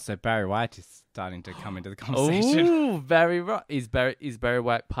on then? Oh, so Barry White is starting to come into the conversation. Ooh, Barry White. Is Barry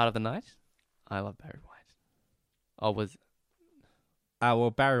White part of the night? I love Barry White. Oh, was...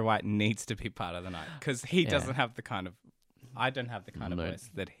 Well, Barry White needs to be part of the night because he Yeah. doesn't have the kind of... I don't have the kind of No. voice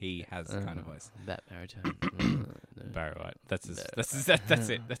that he has the kind of voice. That baritone. No. Barry White. That's it. That's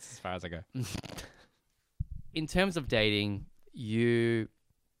as far as I go. In terms of dating, you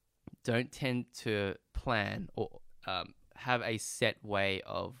don't tend to plan or have a set way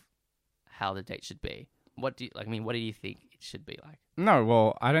of how the date should be. What do you like? I mean, what do you think it should be like? No,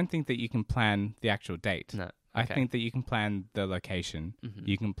 well, I don't think that you can plan the actual date. No. I Okay. think that you can plan the location. Mhm.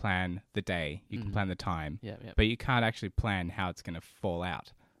 You can plan the day. You can plan the time. Yeah, yeah. But you can't actually plan how it's going to fall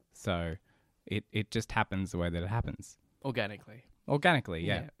out. So it just happens the way that it happens. Organically. Organically,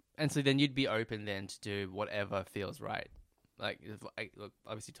 yeah. And so then you'd be open then to do whatever feels right. Like, look,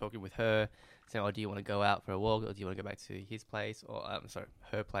 obviously talking with her, saying, "Oh, do you want to go out for a walk, or do you want to go back to his place, or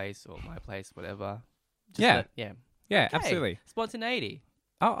her place, or my place, whatever?" Yeah. Yeah. Yeah, Okay. absolutely. Spontaneity.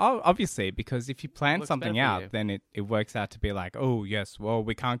 Oh, obviously, because if you plan Works something better for out, you. then it works out to be like, oh, yes, well,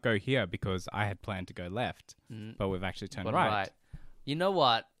 we can't go here because I had planned to go left, but we've actually turned Gone right. You know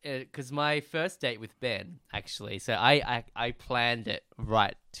what? Because my first date with Ben, actually, so I planned it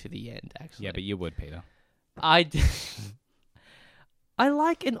right to the end, actually. Yeah, but you would, Peter. I did.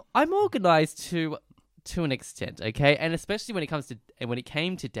 I'm organized to an extent, okay, and especially when it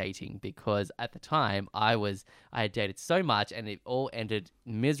came to dating, because at the time I had dated so much and it all ended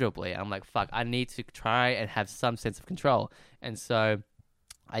miserably. I'm like, fuck, I need to try and have some sense of control, and so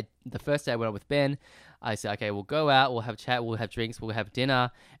the first day I went out with Ben, I said, okay, we'll go out, we'll have chat, we'll have drinks, we'll have dinner,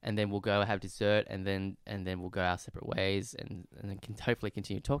 and then we'll go have dessert, and then we'll go our separate ways, and then can hopefully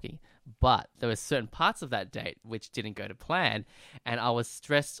continue talking. But there were certain parts of that date which didn't go to plan, and I was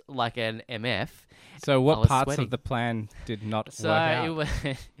stressed like an MF. So I what was parts sweating. of the plan did not So work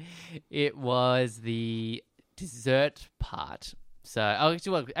out? it was the dessert part. So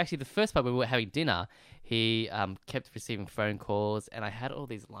actually, the first part when we were having dinner, he kept receiving phone calls, and I had all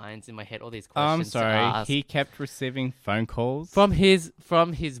these lines in my head, all these questions I'm to sorry, ask he kept receiving phone calls? from his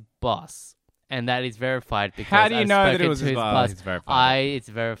boss, and that is verified because How do you I've know that spoken it was to his boss? It's verified. It's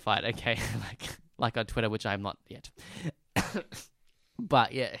verified. Okay, like on Twitter, which I'm not yet.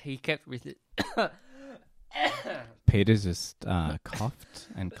 But yeah, he kept Peter just coughed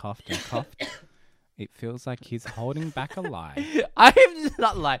and coughed and coughed. It feels like he's holding back a lie. I'm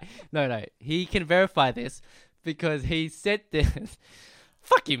not lying. No, he can verify this. because he said this.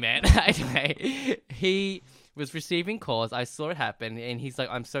 Fuck you, man. Anyway, he was receiving calls. I saw it happen, and he's like,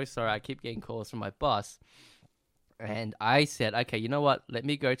 "I'm so sorry. I keep getting calls from my boss." And I said, "Okay, you know what? Let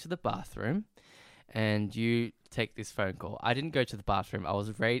me go to the bathroom, and you take this phone call." I didn't go to the bathroom. I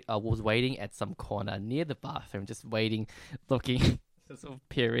was waiting at some corner near the bathroom, just waiting, looking, just sort of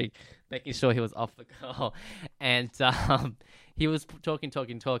peering, making sure he was off the call. And he was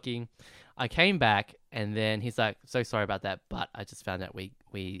talking. I came back, and then he's like, "So sorry about that, but I just found out we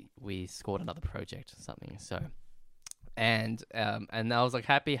scored another project or something." So, and I was like,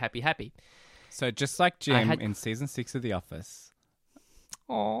 happy. So just like Jim in season 6 of The Office.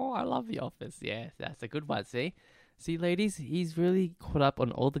 Oh, I love The Office. Yeah, that's a good one. See, ladies, he's really caught up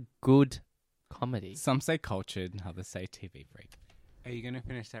on all the good comedy. Some say cultured, others say TV freak. Are you going to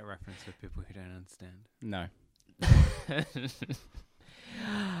finish that reference with people who don't understand? No.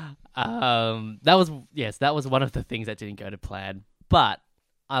 That was one of the things that didn't go to plan. But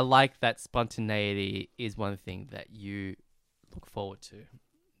I like that spontaneity is one thing that you look forward to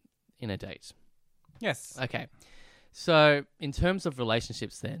in a date. Yes. Okay. So in terms of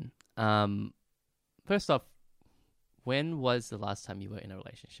relationships then, first off, when was the last time you were in a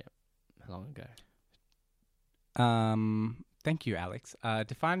relationship? How long ago? Thank you, Alex.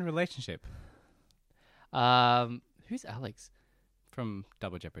 Define relationship. Who's Alex? From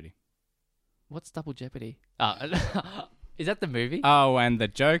Double Jeopardy. What's Double Jeopardy? Is that the movie? Oh, and the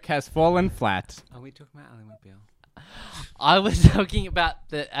joke has fallen flat. Are we talking about Ally McBeal? I was talking about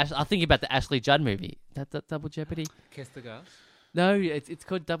I'm thinking about the Ashley Judd movie. That Double Jeopardy? Kiss the Girls? No, it's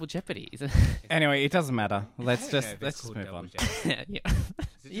called Double Jeopardy, isn't it? Anyway, it doesn't matter. Let's I don't know just if it's called move Double on. Jeopardy. Yeah.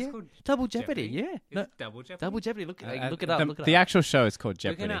 Is it Yeah. just called Double Jeopardy, Jeopardy? yeah. Is No, it Double Jeopardy? Double Jeopardy. Look it up. Look it The up. actual show is called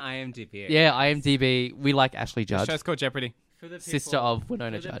We're Jeopardy. going to IMDb it. Yeah, IMDb. We like Ashley The Judd, show's called Jeopardy. For the people, sister of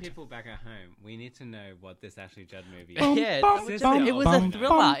Winona for the Judd. people back at home, we need to know what this Ashley Judd movie Bum, is. Yeah, bum, Double bum, Jeopardy. It was a bum,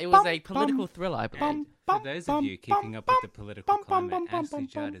 thriller. It was a bum, political bum, thriller, I believe. bum, For those of you keeping up with the political climate, Ashley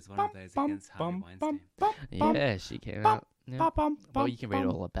Judd is one of those against Harvey Weinstein. Yeah, she came out. Yeah. Well, you can read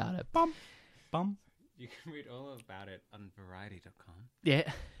all about it. Bum. You can read all about it on Variety.com.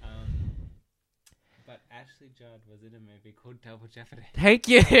 Yeah. But Ashley Judd was in a movie called Double Jeopardy. Thank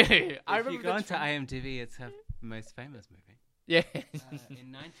you. If you go onto IMDb, it's her most famous movie. Yeah.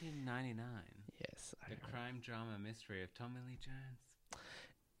 In 1999, Yes. the crime drama mystery of Tommy Lee Jones.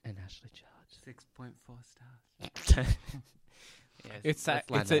 And Ashley Judd. 6.4 stars. Yes,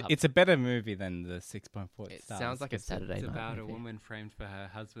 It's a better movie than the 6.4 It stars. sounds like a Saturday It's night about movie. a woman framed for her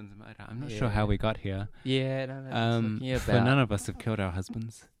husband's murder. I'm not Yeah. sure how we got here. Yeah, no, that's But none of us have killed our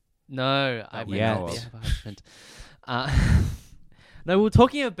husbands. No, I we yeah. know of. have a husband. No, we were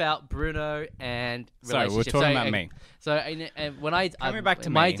talking about Bruno and Sorry, we're relationships. talking about me. So, when Coming back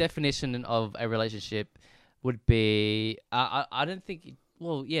to my me. definition of a relationship would be, I don't think.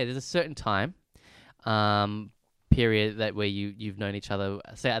 Well, yeah, there's a certain time, period that where you've known each other,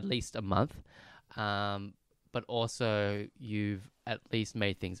 say at least a month, but also you've at least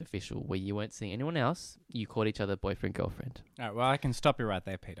made things official where you weren't seeing anyone else. You called each other boyfriend, girlfriend. All right, well, I can stop you right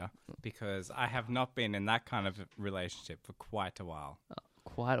there, Peter, because I have not been in that kind of relationship for quite a while.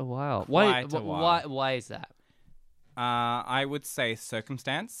 Quite a while. Quite a while. Why is that? I would say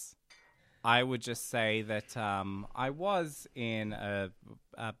circumstance. I would just say that I was in a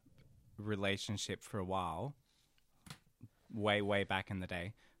relationship for a while, way back in the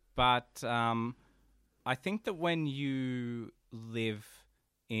day. But I think that when you live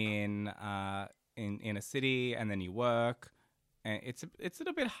in a city and then you work, it's a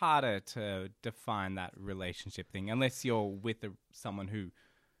little bit harder to define that relationship thing unless you're with someone who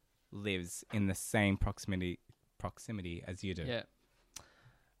lives in the same proximity as you do. Yeah.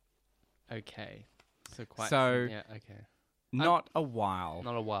 Okay. So- yeah. Okay. Not a while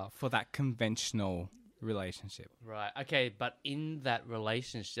Not a while. for that conventional relationship. Right. Okay. But in that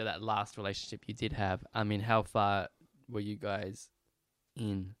relationship, that last relationship you did have, I mean, how far were you guys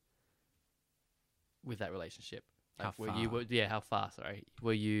in with that relationship? How Were far? you? How far? Sorry.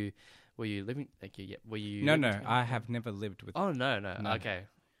 Were you living? Thank you. Yeah. Were you? No, living I have never lived with. Oh no. No. Okay.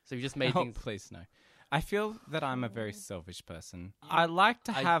 So you just made Oh, things. please no. I feel that I'm a very selfish person. I like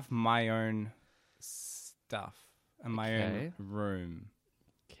to have my own stuff and my Okay. own room.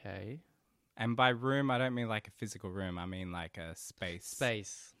 Okay. And by room, I don't mean like a physical room. I mean like a space.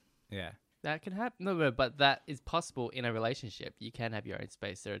 Space. Yeah. That can happen. No, but that is possible in a relationship. You can have your own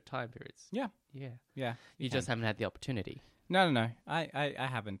space. There are time periods. Yeah. Yeah. Yeah. You just haven't had the opportunity. No. I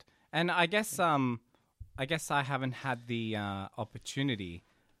haven't. And I guess I haven't had the opportunity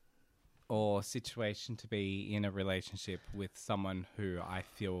or situation to be in a relationship with someone who I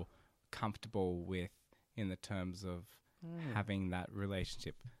feel comfortable with in the terms of having that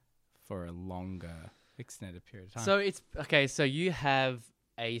relationship for a longer extended period of time. So it's okay. So you have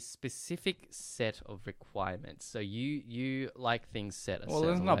a specific set of requirements. So you like things set a well, let's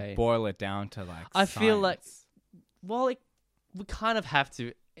certain not way. boil it down to like. I feel like, science. well, we kind of have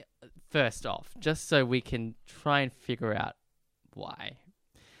to first off, just so we can try and figure out why.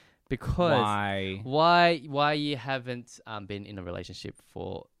 Because why you haven't been in a relationship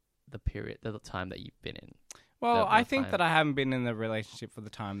for the time that you've been in. Well, the I think time. that I haven't been in a relationship for the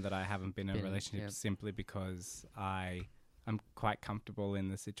time that I haven't been in a Been, relationship yeah. simply because I'm quite comfortable in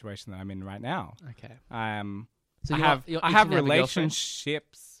the situation that I'm in right now. Okay. So you're I have itching to have a girlfriend?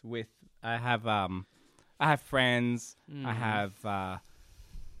 relationships with I have friends. I have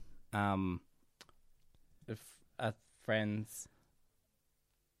friends.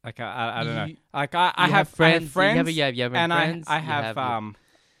 Like I don't know. Like I have friends. You have and friends. I have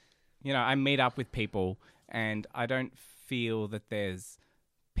I meet up with people, and I don't feel that there's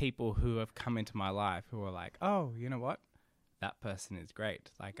people who have come into my life who are like, oh, you know what, that person is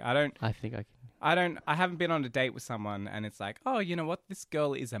great. Like I think I can. I haven't been on a date with someone, and it's like, oh, you know what, this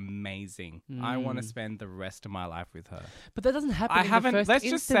girl is amazing. I want to spend the rest of my life with her. But that doesn't happen. I in haven't. The first Let's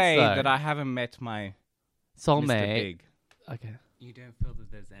instance, just say though. that I haven't met my soulmate. Mr. Big. Okay. You don't feel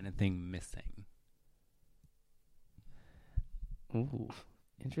that there's anything missing. Ooh,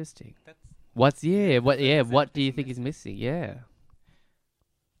 interesting. That's What do you think is missing? Yeah.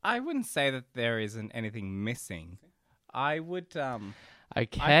 I wouldn't say that there isn't anything missing. I would. Okay. I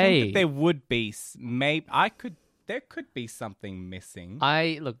think that there would be. There could be something missing.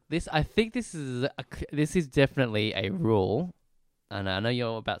 I think this is definitely a rule, and I know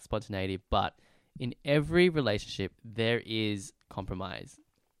you're about spontaneity, but in every relationship there is compromise,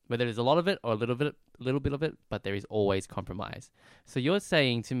 whether there's a lot of it or a little bit of it, but there is always compromise. So you're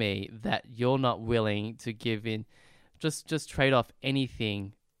saying to me that you're not willing to give in, just trade off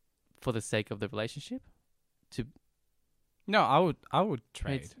anything for the sake of the relationship? No, I would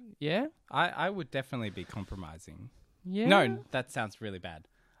trade. Yeah? I would definitely be compromising. Yeah. No, that sounds really bad.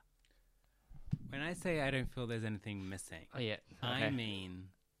 when I say I don't feel there's anything missing. Oh yeah. I mean,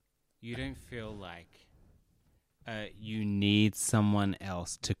 you don't feel like you need someone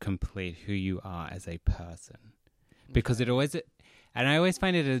else to complete who you are as a person. Because it always, and I always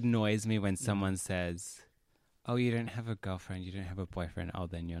find it annoys me when someone says, oh, you don't have a girlfriend, you don't have a boyfriend, oh,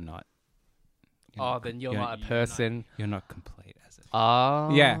 then you're not. Then you're not a person. You're not complete as a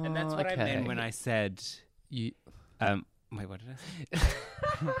Oh. Yeah. And that's what I meant when I said, you. wait, what did I say?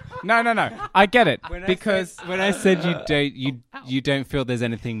 No. I get it. Because when I said you don't feel there's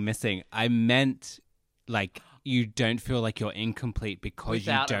anything missing, I meant like you don't feel like you're incomplete because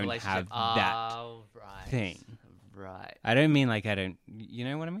Without you a don't relationship. have that Right. thing. Right. I don't mean like I don't. You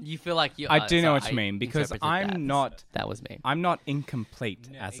know what I mean? You feel like you. I do know sorry, what you mean, because interpreted I'm that. not- That was me. I'm not incomplete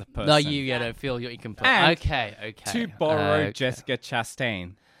as a person. No, you don't feel you're incomplete. And Okay. To borrow Okay. Jessica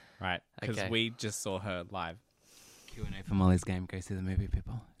Chastain, right? Because Okay. we just saw her live. Q&A for Molly's game. Go see the movie,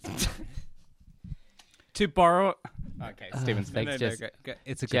 people. To borrow... Okay, Steven. thanks, Jess. Go.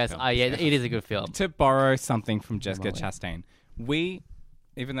 It's a good Jess, film. yeah, it is a good film. To borrow something from Jessica Molly. Chastain,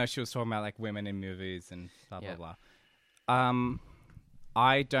 even though she was talking about like women in movies and blah blah Yeah. blah,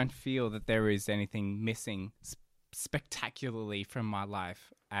 I don't feel that there is anything missing spectacularly from my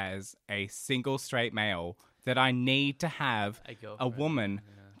life as a single straight male that I need to have A a girlfriend, woman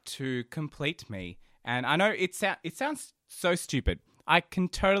to complete me. And I know it sounds so stupid. I can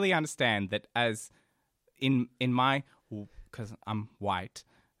totally understand that as in my, because I'm white.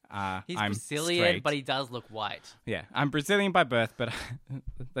 He's I'm Brazilian, straight. but he does look white. Yeah, I'm Brazilian by birth, but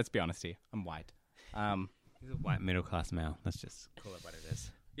let's be honest here, I'm white. He's a white middle class male. Let's just call it what it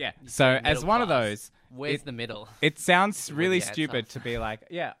is. Yeah, so as middle one of class. those, Where's the middle? it sounds really the answer. stupid to be like,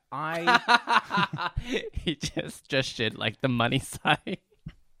 yeah, I... He just gestured like the money sign.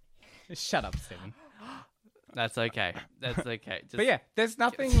 Shut up, Stephen. That's okay. That's okay. Just, But yeah, there's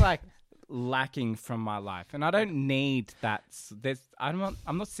nothing like lacking from my life, and I don't need that. I'm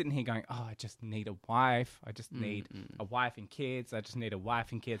not sitting here going, oh, I just need a wife. I just need a wife and kids. I just need a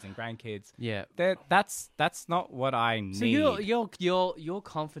wife and kids and grandkids. Yeah. That's not what I need. So you're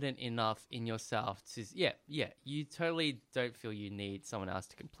confident enough in yourself to you totally don't feel you need someone else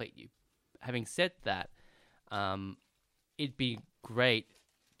to complete you. Having said that, it'd be great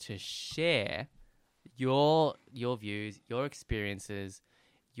to share your views, your experiences,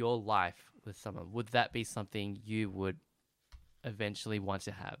 your life with someone. Would that be something you would eventually want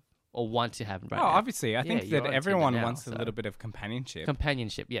to have or want to have right now? Obviously, I think you're that on everyone Tinder now, wants a so- little bit of companionship.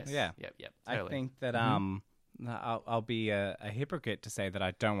 Companionship, yes. Yeah. Yep. I Totally. think that I'll be a hypocrite to say that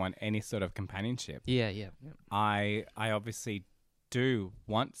I don't want any sort of companionship. Yeah. I obviously do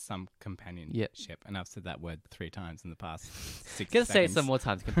want some companionship, and I've said that word 3 times in the past 6 Gonna seconds. say it some more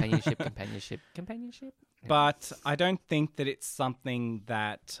times. Companionship. But I don't think that it's something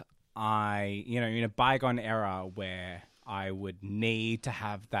that in a bygone era where I would need to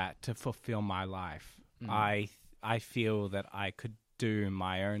have that to fulfill my life. I feel that I could do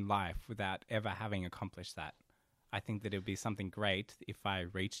my own life without ever having accomplished that. I think that it would be something great if I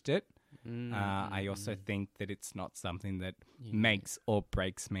reached it. I also think that it's not something that makes or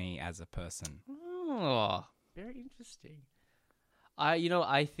breaks me as a person. Oh, very interesting.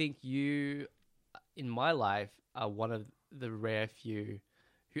 I think you, in my life, are one of the rare few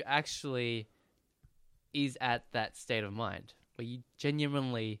who actually is at that state of mind where you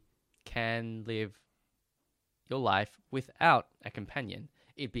genuinely can live your life without a companion.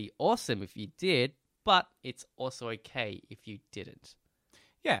 It'd be awesome if you did, but it's also okay if you didn't.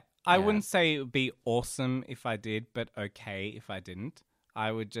 Yeah, I wouldn't say it would be awesome if I did, but okay if I didn't.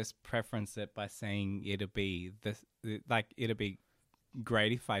 I would just preference it by saying it'd be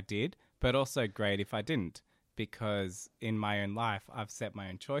great if I did, but also great if I didn't, because in my own life I've set my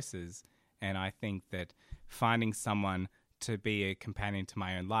own choices, and I think that finding someone to be a companion to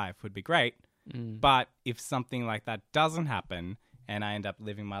my own life would be great. But if something like that doesn't happen and I end up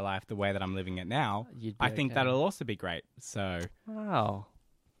living my life the way that I'm living it now, I think that'll also be great. So, wow.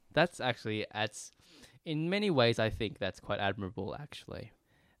 That's actually, in many ways, I think that's quite admirable, actually.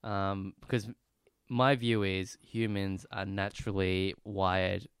 Because my view is humans are naturally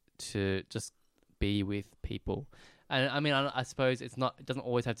wired to just be with people. And I mean, I suppose it doesn't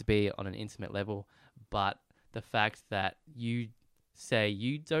always have to be on an intimate level, but the fact that you say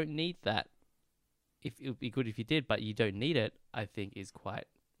you don't need that, if it would be good if you did, but you don't need it, I think is quite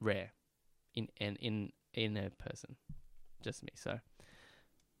rare in a person. Just me, so.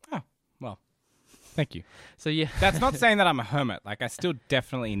 Oh, well, thank you. So yeah. That's not saying that I'm a hermit. Like, I still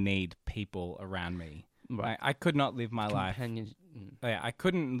definitely need people around me. Right. I could not live my life. Yeah. I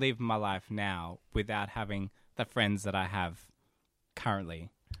couldn't live my life now without having the friends that I have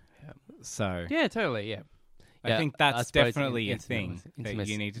currently. Yeah. So Yeah, totally, yeah. I think that's suppose definitely a thing that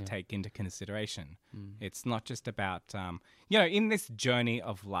intimacy, you need to take into consideration. It's not just about, in this journey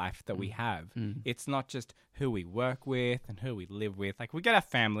of life that we have, it's not just who we work with and who we live with. Like, we get our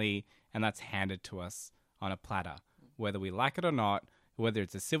family and that's handed to us on a platter, whether we like it or not, whether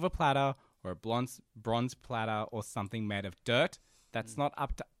it's a silver platter or a bronze platter or something made of dirt. That's not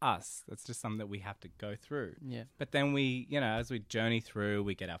up to us. That's just something that we have to go through. Yeah. But then we, as we journey through,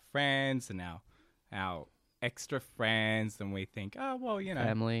 we get our friends and our extra friends, and we think, oh, well,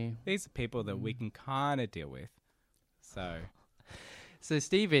 family. These are people that we can kind of deal with. So,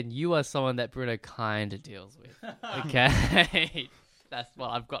 Stephen, you are someone that Bruno kind of deals with. Okay. That's what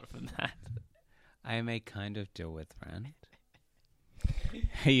I've got from that. I am a kind of deal with friend.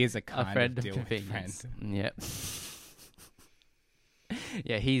 He is a kind friend of deal with friend. Yep.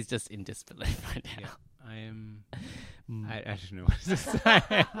 Yeah, he's just in disbelief right now. Yeah, I am. I don't know what to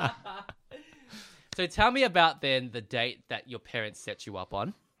say. So tell me about then the date that your parents set you up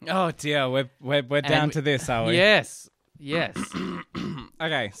on. Oh dear, we're down to this, are we? Yes.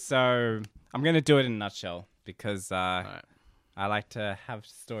 Okay, so I'm going to do it in a nutshell because Right. I like to have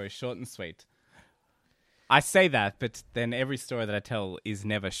stories short and sweet. I say that, but then every story that I tell is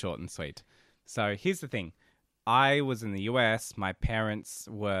never short and sweet. So here's the thing. I was in the US. My parents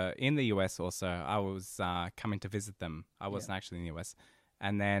were in the US also. I was coming to visit them. I wasn't actually in the US.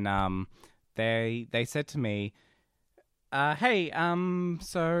 And then they said to me, hey,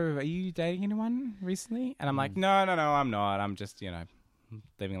 so are you dating anyone recently? And I'm like, no, I'm not. I'm just,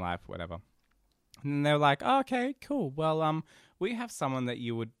 living life, whatever. And they were like, oh, okay, cool. Well, we have someone that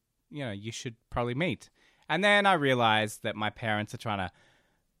you would, you should probably meet. And then I realized that my parents are trying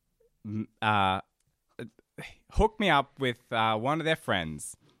to hook me up with one of their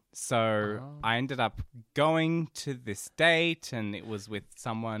friends. So I ended up going to this date, and it was with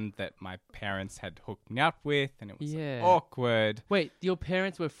someone that my parents had hooked me up with, and it was awkward. Wait, your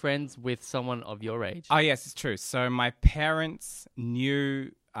parents were friends with someone of your age? Oh, yes, it's true. So my parents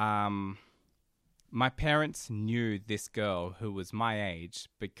knew this girl who was my age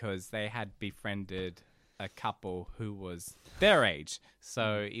because they had befriended a couple who was their age.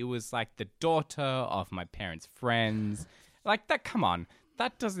 So it was like the daughter of my parents' friends. Like that, come on.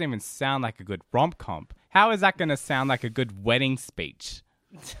 That doesn't even sound like a good rom-com. How is that going to sound like a good wedding speech?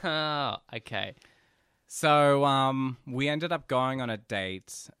 Oh, okay. So we ended up going on a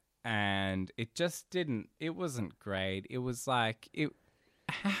date, and it wasn't great. It was like,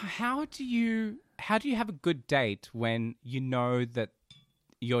 how do you have a good date when you know that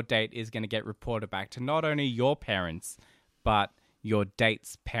your date is going to get reported back to not only your parents, but your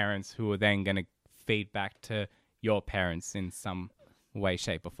date's parents, who are then going to feed back to your parents in some way,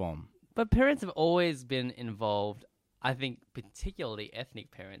 shape, or form? But parents have always been involved. I think particularly ethnic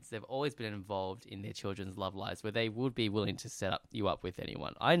parents, they've always been involved in their children's love lives where they would be willing to set you up with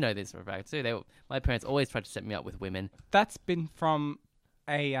anyone. I know this for a fact too. My parents always tried to set me up with women. That's been from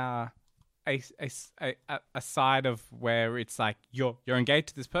a side of where it's like you're engaged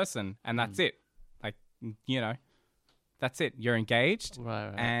to this person and that's it. Like, you know, that's it. You're engaged,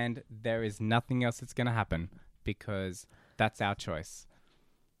 Right. and there is nothing else that's going to happen because that's our choice.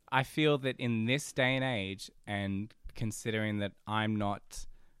 I feel that in this day and age, and considering that I'm not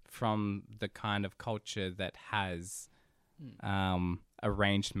from the kind of culture that has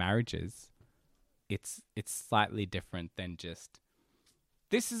arranged marriages, it's slightly different than just,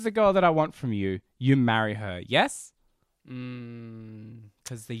 this is the girl that I want from you. You marry her. Yes?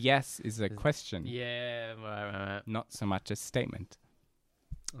 Because the yes is a question. Yeah, right. Not so much a statement.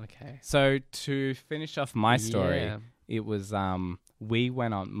 Okay. So to finish off my story, Yeah. it was me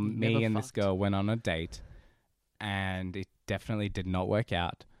and this girl went on a date, and it definitely did not work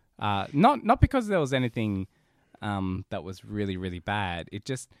out. Not because there was anything that was really, really bad.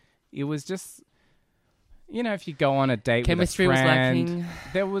 It was just, you know, if you go on a date Chemistry with a was friend, lacking.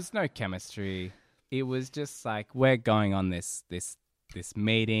 there was no chemistry. It was just like, we're going on this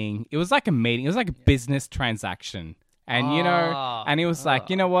meeting. It was like a meeting. It was like a business transaction. And, you know, and he was like,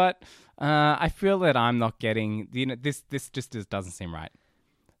 you know what? I feel that I'm not getting, you know, this just doesn't seem right.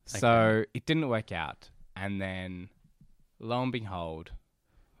 So it didn't work out. And then, lo and behold,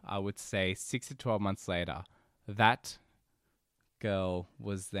 I would say 6 to 12 months later, that girl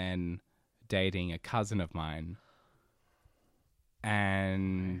was then dating a cousin of mine.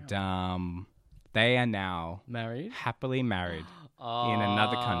 And they are now Married? happily married in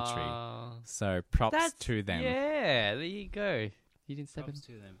another country. So props to them. Yeah, there you go. You didn't step in. Props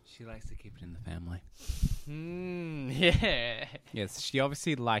to them. She likes to keep it in the family. Yeah. Yes, she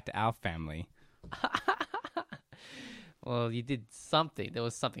obviously liked our family. Well, you did something. There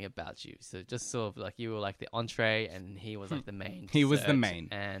was something about you. So just sort of like you were like the entree and he was like the main. He was the dessert. main.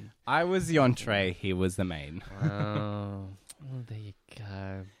 And I was the entree, he was the main. oh, there you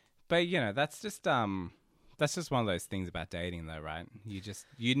go. But you know, that's just one of those things about dating though, right?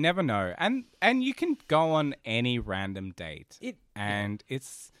 You never know. And you can go on any random date.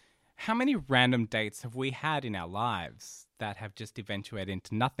 It's how many random dates have we had in our lives that have just eventuated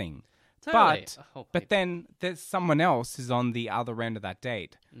into nothing? Totally. But then there's someone else who's on the other end of that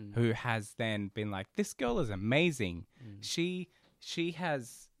date who has then been like, this girl is amazing. She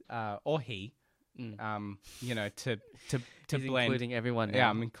has, or he, you know, to He's blend. including everyone now. Yeah,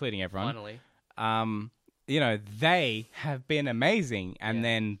 I'm including everyone. Finally. You know, they have been amazing. And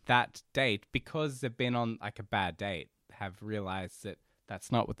then that date, because they've been on like a bad date, have realized that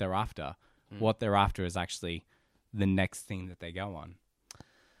that's not what they're after. What they're after is actually the next thing that they go on.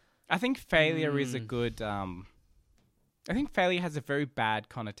 I think failure is a good. I think failure has a very bad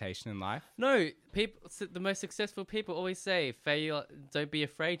connotation in life. No, the most successful people always say, "Fail. Don't be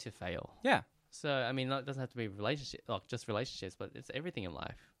afraid to fail." Yeah, So I mean, it doesn't have to be just relationships, but it's everything in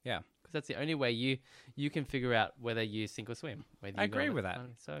life. yeah. Because that's the only way you can figure out whether you sink or swim. I agree with that.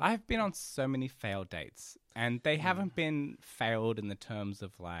 So I've been on so many failed dates, and they haven't been failed in the terms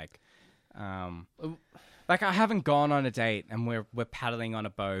of like I haven't gone on a date and we're paddling on a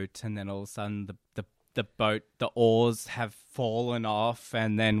boat, and then all of a sudden the boat, the oars have fallen off,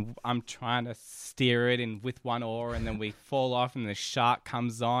 and then I'm trying to steer it in with one oar, and then we fall off, and the shark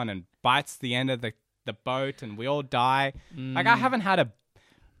comes on and bites the end of the boat, and we all die. Like, I haven't had a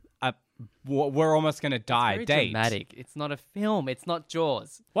we're almost gonna die very date. dramatic. It's not a film. It's not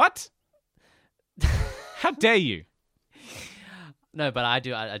Jaws. What? How dare you? No, but I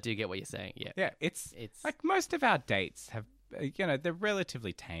do get what you're saying. Yeah. Yeah, it's like most of our dates have, you know, they're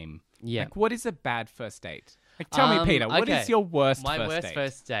relatively tame. Yeah. Like, what is a bad first date? Like, tell me, Peter, what is your worst My first worst date?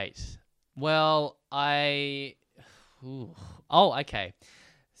 first date. Well, okay.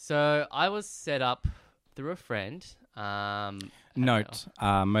 So I was set up through a friend. Note,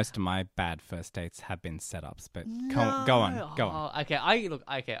 most of my bad first dates have been setups, but go on.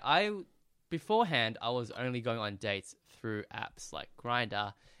 Okay. Beforehand, I was only going on dates through apps like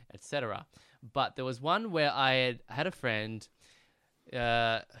Grindr, etc. But there was one where I had a friend.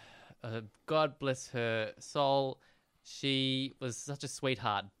 God bless her soul. She was such a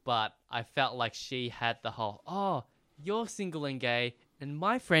sweetheart, but I felt like she had the whole, you're single and gay, and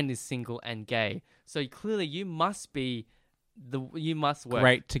my friend is single and gay. So clearly you must be you must work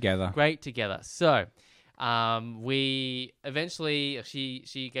Great together. great together. So, we eventually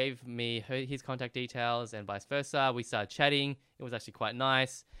she gave me his contact details and vice versa. We started chatting. It was actually quite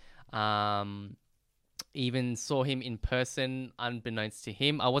nice. Even saw him in person, unbeknownst to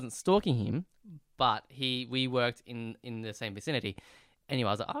him. I wasn't stalking him, but we worked in the same vicinity. Anyway,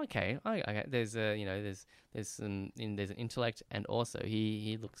 I was like, oh, okay. There's there's an intellect, and also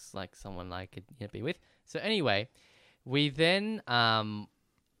he looks like someone I could be with. So anyway, we then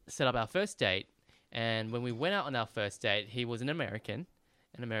set up our first date, and when we went out on our first date, he was an American,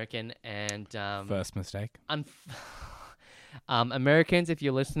 and First mistake. Americans, if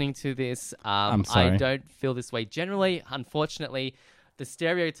you're listening to this, I'm sorry. I don't feel this way generally. Unfortunately, the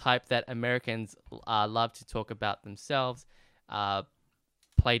stereotype that Americans love to talk about themselves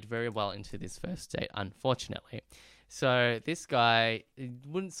played very well into this first date, unfortunately. So this guy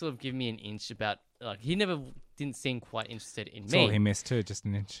wouldn't sort of give me an inch about, he never didn't seem quite interested in That's me. all he missed too, just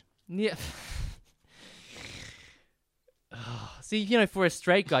an inch. Yeah. See, for a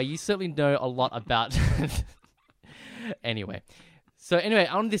straight guy, you certainly know a lot about... Anyway,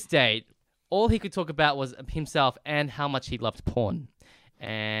 on this date, all he could talk about was himself and how much he loved porn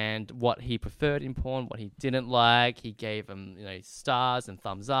and what he preferred in porn, what he didn't like. He gave him, stars and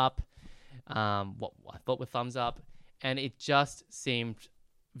thumbs up, what I thought were thumbs up, and it just seemed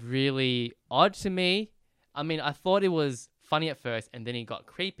really odd to me. I mean, I thought it was funny at first, and then he got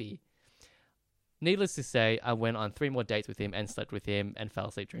creepy. Needless to say, I went on 3 more dates with him and slept with him and fell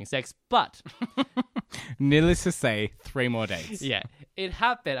asleep during sex, but... Needless to say, 3 more dates. Yeah, it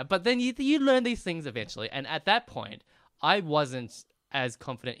happened. But then you learn these things eventually. And at that point, I wasn't as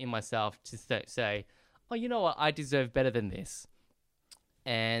confident in myself to say, oh, you know what? I deserve better than this.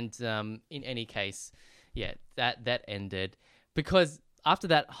 And in any case, yeah, that ended. Because after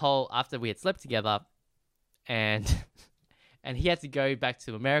we had slept together and he had to go back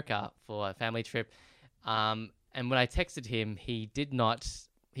to America for a family trip. And when I texted him, he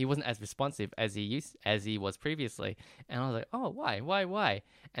wasn't as responsive as he was previously. And I was like, oh, why?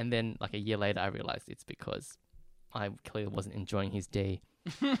 And then a year later, I realized it's because I clearly wasn't enjoying his D.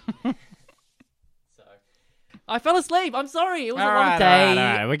 So I fell asleep. I'm sorry. It was a long day. All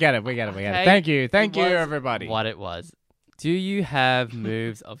right. We get it. Okay. Thank you, Was everybody. What it was. Do you have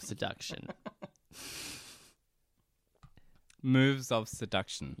moves of seduction? Moves of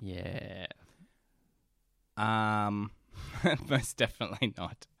seduction. Yeah. Most definitely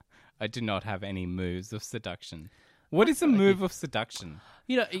not. I do not have any moves of seduction. What is a move of seduction?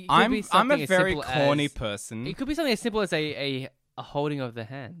 It could be I'm something a as very simple corny as- person. It could be something as simple as a holding of the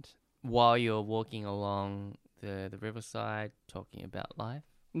hand while you're walking along the riverside talking about life.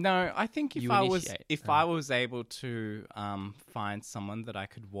 No, I think if You I initiate. I was able to find someone that I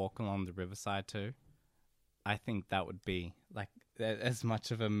could walk along the riverside to, I think that would be as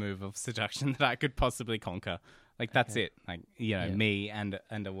much of a move of seduction that I could possibly conquer. That's Okay. it. Me and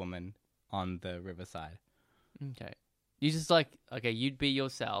a woman on the riverside. Okay. You just you'd be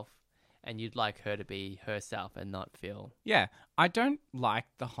yourself and you'd like her to be herself and not feel... Yeah, I don't like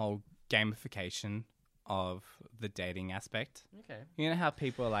the whole gamification of the dating aspect. Okay. You know how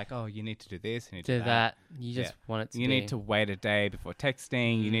people are like, oh, you need to do this, you need Do to do that. You just want it to You be... need to wait a day before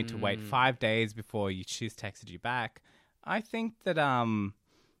texting. You need to wait 5 days before she's texted you back. I think that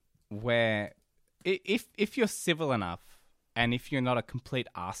if you're civil enough and if you're not a complete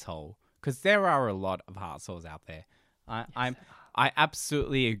asshole, because there are a lot of assholes out there. I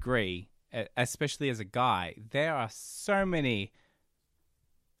absolutely agree, especially as a guy. There are so many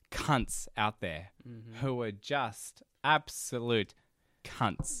cunts out there who are just absolute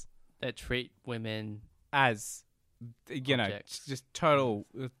cunts. That treat women... As Objects. just total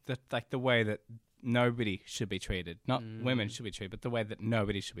the way that nobody should be treated. Not women should be treated, but the way that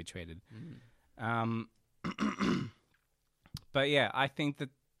nobody should be treated. But yeah, I think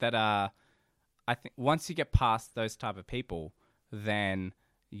that I think once you get past those type of people, then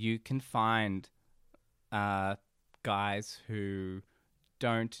you can find guys who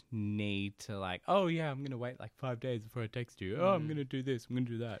don't need to oh yeah, I'm gonna wait 5 days before I text you. Oh, I'm gonna do this. I'm gonna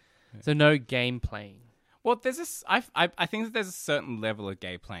do that. So no game playing. Well, there's I think that there's a certain level of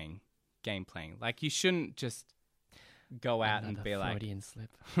game playing. You shouldn't just go out and be like... Freudian slip.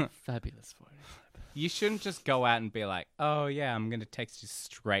 Fabulous Freudian slip. You shouldn't just go out and be like, oh, yeah, I'm going to text you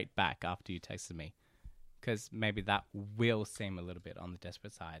straight back after you texted me. Because maybe that will seem a little bit on the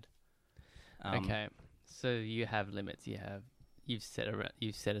desperate side. Okay. So you have limits. You've set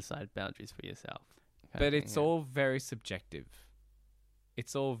aside boundaries for yourself. But it's all very subjective.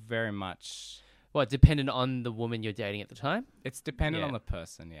 It's all very much... What, dependent on the woman you're dating at the time? It's dependent Yeah. on the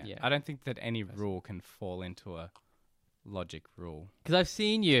person, yeah. Yeah. I don't think that any rule can fall into logic rule. Because I've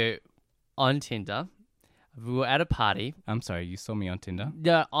seen you on Tinder. We were at a party. I'm sorry, you saw me on Tinder?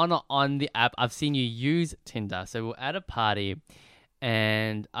 Yeah, on the app. I've seen you use Tinder. So we were at a party,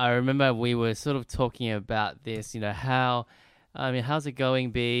 and I remember we were sort of talking about this. How's it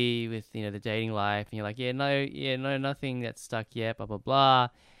going, B, with the dating life? And you're like, no, nothing that's stuck yet. Blah blah blah.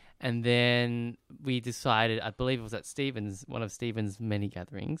 And then we decided, I believe it was at one of Stephen's many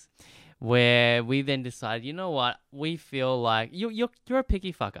gatherings, where we then decided, you know what? We feel like you're a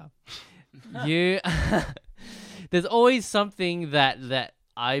picky fucker. There's always something that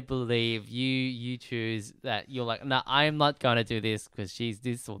I believe you choose that you're like, no, I'm not going to do this because she's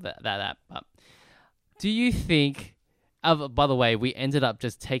this or that. But do you think, by the way, we ended up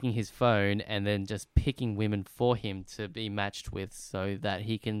just taking his phone and then just picking women for him to be matched with so that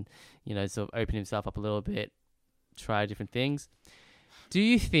he can, sort of open himself up a little bit, try different things. Do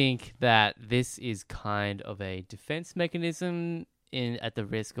you think that this is kind of a defense mechanism at the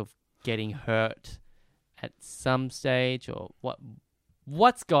risk of getting hurt at some stage, or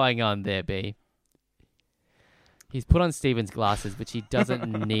what's going on there, B? He's put on Stephen's glasses, which he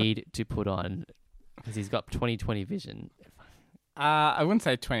doesn't need to put on because he's got 20/20 vision. I wouldn't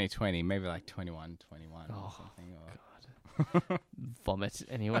say 20/20, maybe like 21/21 or something. God. Vomit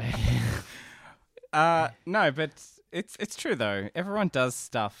anyway. No, but it's true though. Everyone does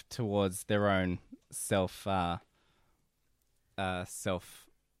stuff towards their own self.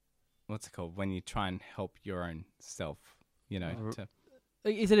 What's it called when you try and help your own self?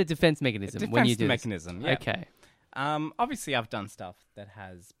 Is it a defense mechanism when you do mechanism? this? Yeah. Okay. Obviously, I've done stuff that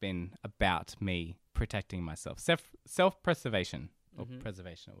has been about me protecting myself, self-preservation or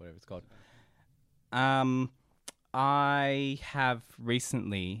preservation or whatever it's called. I have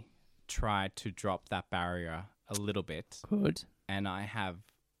recently tried to drop that barrier a little bit. Good. And I have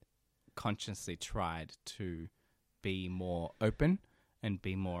consciously tried to be more open and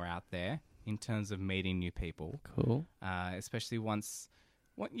be more out there in terms of meeting new people. Cool. Especially once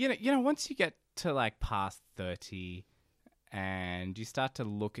you get to like past 30 and you start to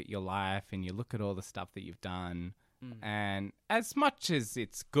look at your life and you look at all the stuff that you've done, and as much as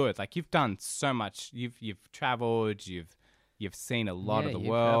it's good, like you've done so much, you've traveled, you've seen a lot of the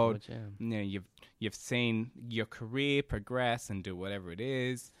world, you've seen your career progress and do whatever it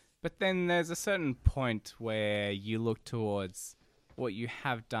is. But then there's a certain point where you look towards what you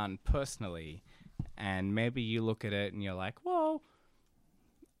have done personally, and maybe you look at it and you're like, well,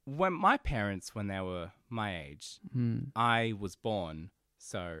 when my parents, when they were my age, I was born.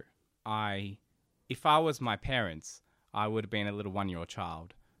 So if I was my parents, I would have been a little 1-year-old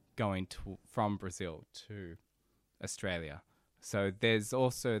child going from Brazil to Australia. So there's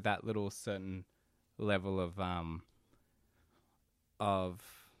also that little certain level of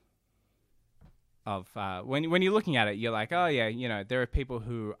when you're looking at it, you're like, oh yeah, there are people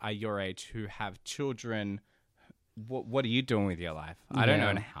who are your age who have children. What are you doing with your life? I don't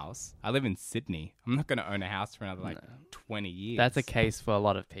own a house. I live in Sydney. I'm not going to own a house for another 20 years. That's a case for a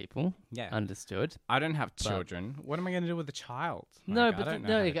lot of people. Yeah. Understood. I don't have children. What am I going to do with a child?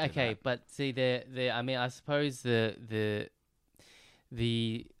 Okay. But see, I suppose the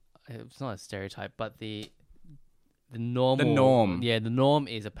it's not a stereotype, but the norm. Yeah, the norm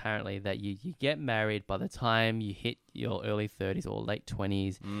is apparently that you get married by the time you hit your early 30s or late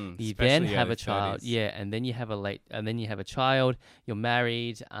 20s. You then have a child. 30s. Yeah, and then you have a child. You're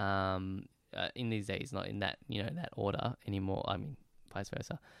married. In these days, not in that that order anymore. I mean, vice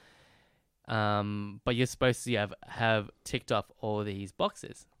versa. But you're supposed to have ticked off all these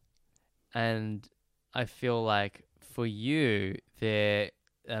boxes, and I feel like for you there's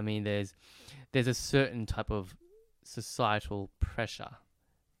a certain type of societal pressure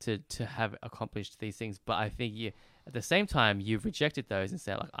to have accomplished these things, but I think at the same time you've rejected those and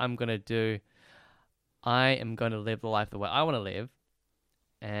said like I am going to live the life the way I want to live,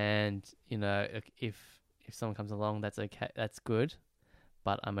 and if someone comes along, that's okay, that's good,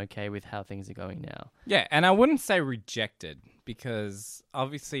 but I'm okay with how things are going now. Yeah, and I wouldn't say rejected because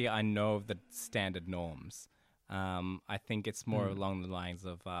obviously I know the standard norms. I think it's more along the lines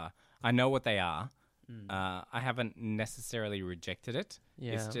of I know what they are. I haven't necessarily rejected it.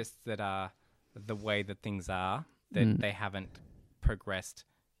 Yeah. It's just that the way that things are, that they haven't progressed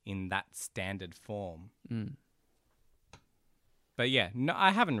in that standard form. But yeah, no,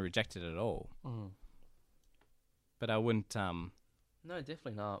 I haven't rejected it at all. But I wouldn't... No,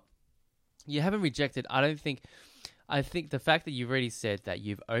 definitely not. You haven't rejected... I think the fact that you've already said that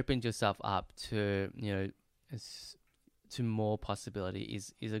you've opened yourself up to, to more possibility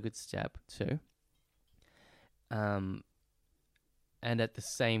is a good step too. And at the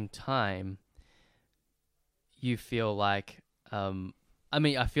same time, you feel like, I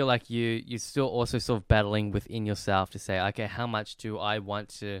feel like you're still also sort of battling within yourself to say, okay, how much do I want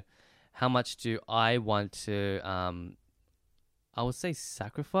to, I would say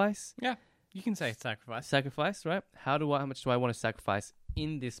sacrifice, Yeah, you can say sacrifice. right? How much do I want to sacrifice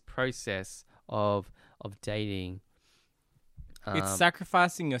in this process of dating? It's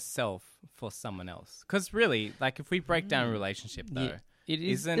sacrificing yourself for someone else. Because really, like if we break down a relationship, though, Yeah, it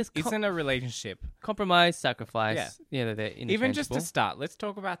is. isn't a relationship. Compromise, sacrifice. Yeah, they're interchangeable. Even just to start, let's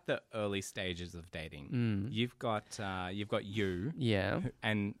talk about the early stages of dating. You've got you, Yeah.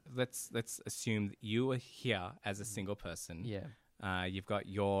 and let's assume that you are here as a single person. Yeah. You've got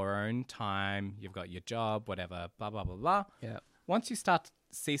your own time. You've got your job, whatever. Blah blah blah blah. Yeah. Once you start to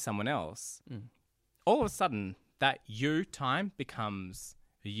see someone else, all of a sudden that you time becomes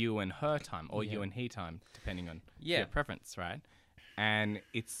you and her time, or you and he time, depending on your preference, right? And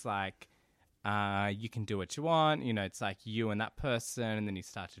it's like you can do what you want. You know, it's like you and that person, and then you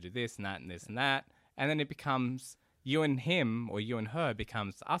start to do this and that and this and that. And then it becomes you and him, or you and her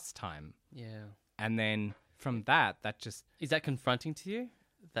becomes us time. Yeah. And then from that just... Is that confronting to you?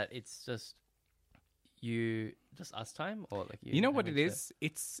 That it's just us time? Or like You know what it is?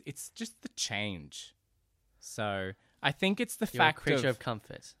 It's just the change. So I think it's the fact a creature of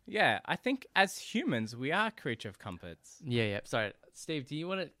comfort. Yeah, I think as humans, we are a creature of comforts. Yeah. Sorry. Steve,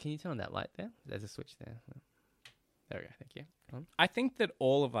 can you turn on that light there? There's a switch there. There we go. Thank you. Go on. I think that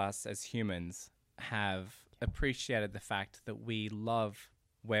all of us as humans have appreciated the fact that we love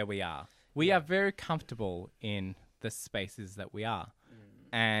where we are. We are very comfortable in the spaces that we are.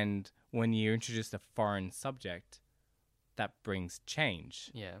 And when you introduce a foreign subject, that brings change.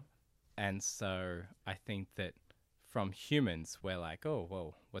 Yeah. And so I think that from humans, we're like, oh,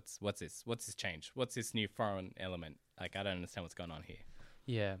 whoa, what's this? What's this change? What's this new foreign element? Like, I don't understand what's going on here.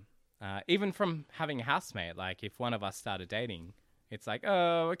 Yeah. Even from having a housemate, like if one of us started dating, it's like,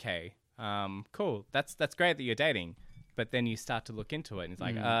 oh, okay, cool. That's great that you're dating. But then you start to look into it and it's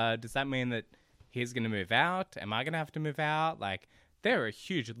like, does that mean that he's going to move out? Am I going to have to move out? Like, there are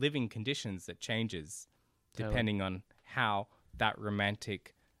huge living conditions that changes depending on how that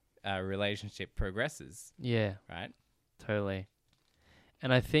romantic relationship progresses. Yeah. Right? Totally.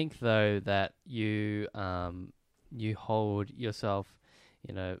 And I think though that you hold yourself,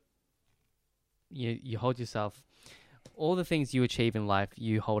 you hold yourself, all the things you achieve in life,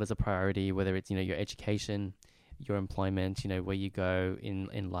 you hold as a priority, whether it's, your education, your employment, where you go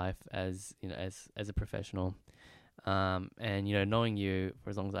in life as a professional. And, knowing you for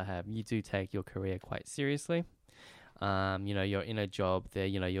as long as I have, you do take your career quite seriously. You're in a job there,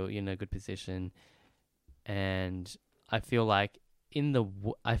 you're in a good position. And I feel like in the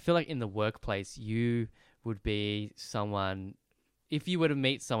workplace, you would be someone, if you were to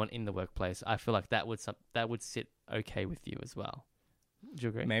meet someone in the workplace, I feel like that would sit okay with you as well. Do you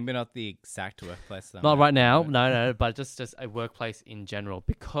agree? Maybe not the exact workplace. Not right now, no, but just a workplace in general.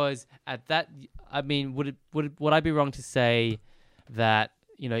 Because at that, I mean, would I be wrong to say that,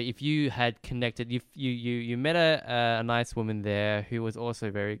 if you had connected, if you met a nice woman there who was also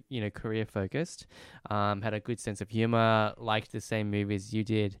very, career focused, had a good sense of humor, liked the same movies you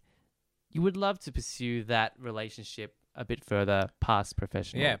did, you would love to pursue that relationship a bit further past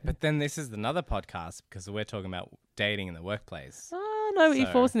professional. Yeah, but then this is another podcast because we're talking about dating in the workplace. Oh, no, he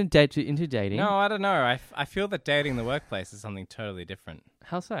falls into dating. No, I don't know. I feel that dating in the workplace is something totally different.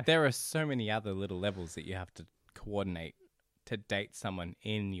 How so? There are so many other little levels that you have to coordinate to date someone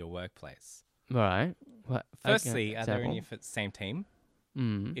in your workplace. Right. What, Firstly, are they in your same team?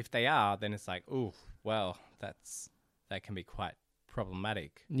 If they are, then it's like, ooh, well, that can be quite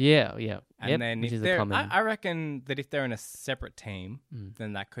problematic. Yeah. And then if they're, I reckon that if they're in a separate team,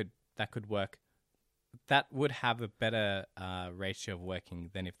 then that could work. That would have a better ratio of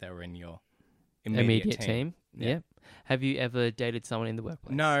working than if they were in your immediate team. Yeah. Have you ever dated someone in the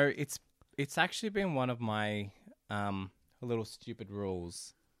workplace? No, it's actually been one of my little stupid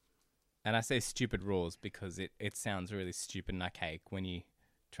rules. And I say stupid rules because it sounds really stupid and archaic when you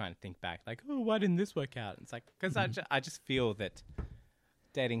try and think back. Like, oh, why didn't this work out? It's like, because I just feel that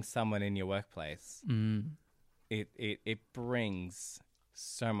dating someone in your workplace, it brings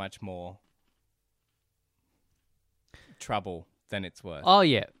so much more trouble than it's worth. Oh,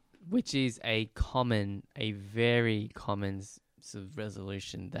 yeah. Which is a very common sort of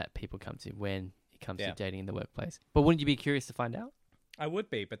resolution that people come to when it comes to dating in the workplace. But wouldn't you be curious to find out? I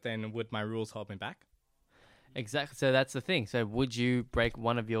would be, but then would my rules hold me back? Exactly. So that's the thing. So would you break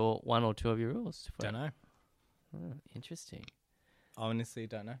one or two of your rules? Don't know. Oh, interesting. Honestly,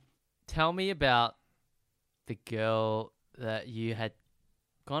 don't know. Tell me about the girl that you had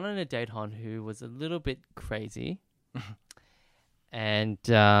gone on a date on who was a little bit crazy, and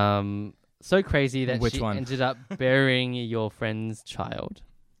so crazy that Which she one? ended up burying your friend's child.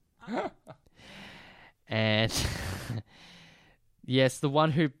 And yes, the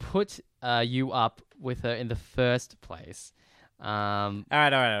one who put you up with her in the first place. All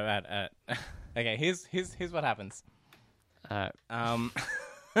right. Okay, here's what happens. Go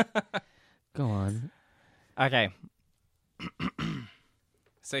on. Okay.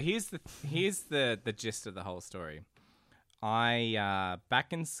 So here's the gist of the whole story. I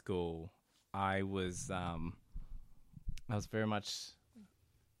back in school, I was very much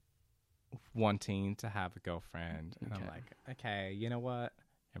wanting to have a girlfriend, and I'm Okay. like, okay, you know what?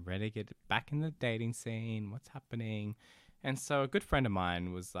 I'm ready to get back in the dating scene. What's happening? And so a good friend of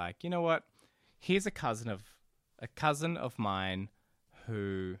mine was like, you know what? Here's a cousin of mine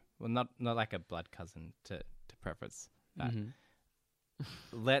who, well, not like a blood cousin to preface that.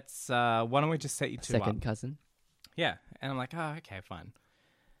 Let's why don't we just set you two up? Second cousin. Yeah. And I'm like, oh, okay, fine.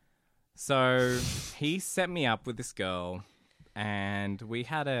 So he set me up with this girl, and we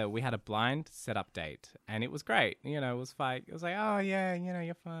had a blind setup date, and it was great. You know, it was like, oh yeah, you know,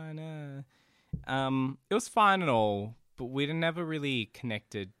 you're fine. It was fine and all, but we never really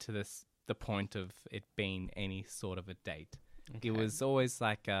connected to the point of it being any sort of a date. Okay. It was always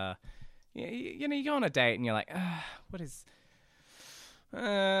like you know, you go on a date and you're like, what is,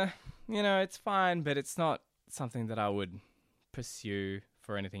 you know, it's fine, but it's not something that I would pursue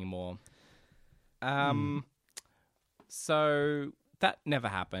for anything more. So that never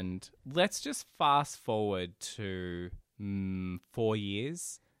happened. Let's just fast forward to 4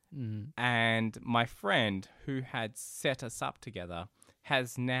 years. And my friend who had set us up together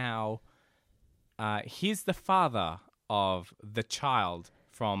has now, he's the father of the child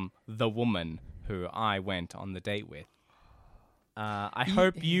from the woman who I went on the date with. I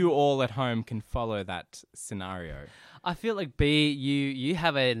hope you all at home can follow that scenario. I feel like B, you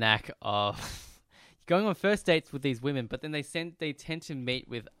have a knack of going on first dates with these women, but then they tend to meet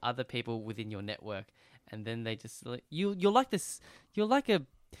with other people within your network, and then they just you're like this.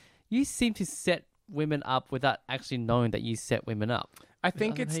 You seem to set women up without actually knowing that you set women up. I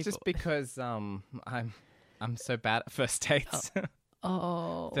think other it's just people. because I'm so bad at first dates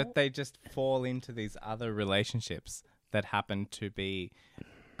Oh, that they just fall into these other relationships that happen to be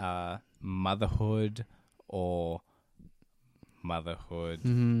motherhood or motherhood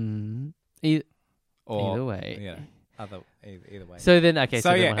Either or way. yeah, either way. So then, okay. So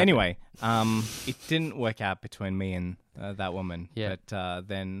then yeah, what happened? anyway, it didn't work out between me and that woman. Yeah. But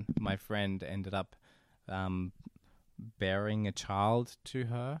then my friend ended up bearing a child to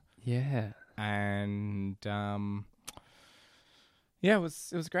her, Yeah. and yeah, it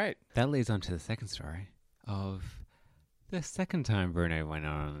was great. That leads on to the second story of the second time Bruno went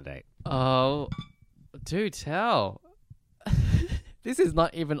on a date. Oh, do tell. This is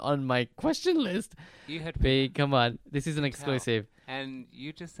not even on my question list. You had B, come on. This is an exclusive. and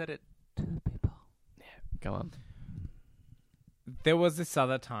you just said it to the people. Come on. There was this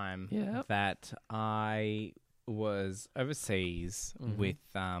other time Yeah. that I was overseas with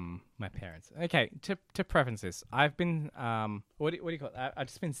my parents. Okay, to preference this, I've been what do you call it? I've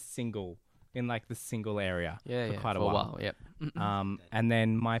just been single in like the single area for quite a while. Yep. And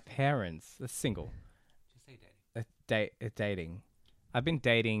then my parents, the single, Just say dating. dating. I've been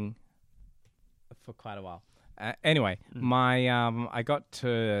dating for quite a while. Anyway, my I got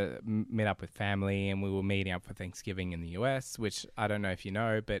to meet up with family, and we were meeting up for Thanksgiving in the US, which I don't know if you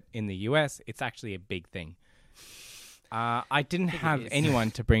know, but in the US, it's actually a big thing. I didn't have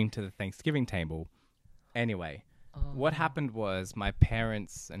anyone to bring to the Thanksgiving table. Anyway, what happened was my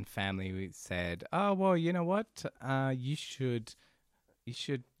parents and family said, "Oh, well, you know what? You should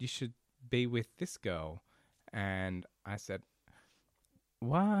be with this girl." And I said,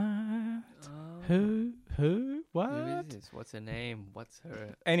 "What? Who? What?" Who is this? What's her name? What's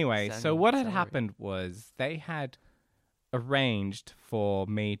her... Anyway, so Salary. what had happened was they had arranged for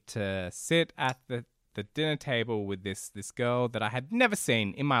me to sit at the dinner table with this girl that I had never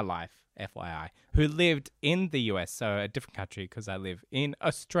seen in my life, FYI, who lived in the US, so a different country because I live in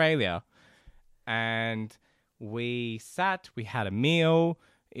Australia. And we sat, we had a meal.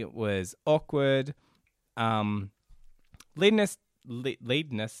 It was awkward. Least Least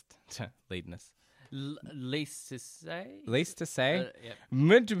to say? to say. Yep.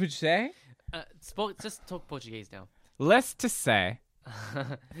 Muito to say. Just talk Portuguese now. Less to say.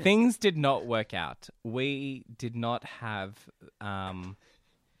 Things did not work out. We did not have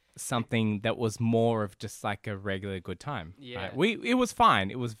something that was more of just like a regular good time. Yeah. Right? It was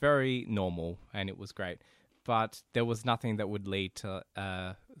fine. It was very normal and it was great. but there was nothing that would lead to,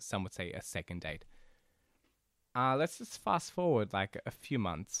 some would say, a second date. Let's just fast forward like a few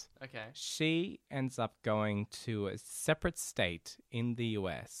months. Okay. She ends up going to a separate state in the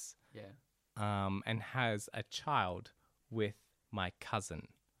US, Yeah. and has a child with my cousin.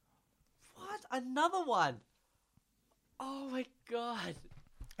 What? Another one? Oh my god.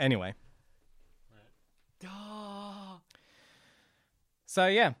 Anyway, Oh. so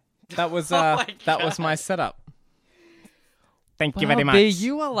yeah, that was my that was God. my setup. Thank you Wow, very much. B,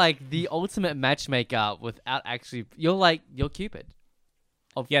 you are like the ultimate matchmaker without actually. You're Cupid.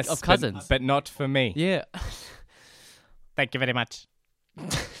 Of Yes, cousins. but not for me. Yeah. Thank you very much.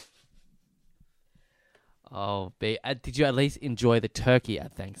 Oh, B, did you at least enjoy the turkey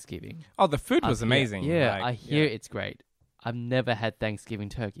at Thanksgiving? Oh, the food was amazing. Yeah, Like, I hear yeah. it's great. I've never had Thanksgiving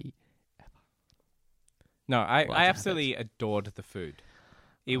turkey. No, I Well, I absolutely adored the food.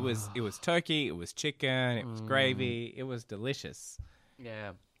 It was turkey, it was chicken, it was gravy, it was delicious.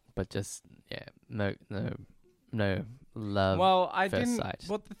 Yeah, but just no love. Well, I first didn't. sight.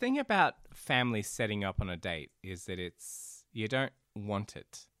 Well, the thing about families setting up on a date is that you don't want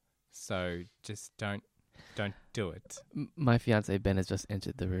it, so just don't do it. My fiance Ben has just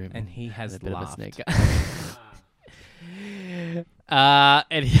entered the room, And he has a bit laughed. of a sneak.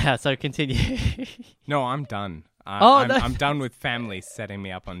 And yeah, so continue. No, I'm done. Oh, no. I'm done with families setting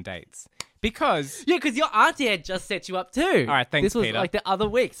me up on dates because. Yeah, because your auntie had just set you up too. All right, thanks, This was Peter. like the other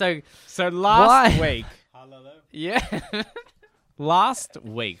week, so So last Why? week, yeah. last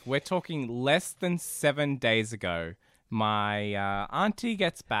week, we're talking less than 7 days ago. My auntie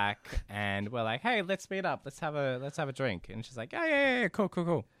gets back, and we're like, "Hey, let's meet up. Let's have a drink." And she's like, "Yeah,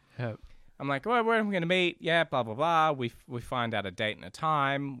 cool." I'm like, "Well, where are we gonna meet?" Yeah, blah blah blah. We find out a date and a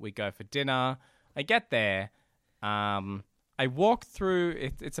time. We go for dinner. I get there. I walk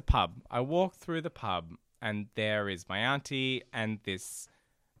through. It's a pub. I walk through the pub, and there is my auntie and this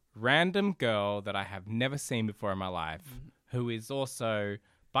random girl that I have never seen before in my life, who is also,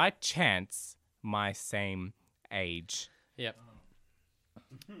 by chance, my same age. Yep.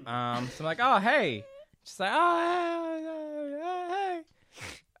 So I'm like, "Oh, hey." She's like, "Oh,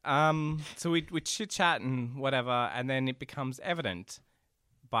 hey." So we chit chat and whatever, and then it becomes evident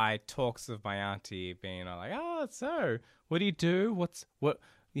by talks of my auntie being like, "Oh, so what do you do? What's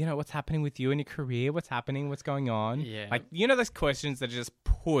happening with you in your career? What's happening? What's going on?" Yeah. Like, those questions that are just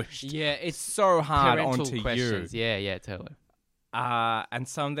pushed Yeah, it's so hard parental onto questions. you. Yeah, totally. And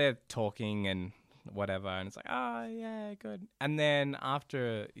some they're talking and whatever, and it's like, "Oh, yeah, good." And then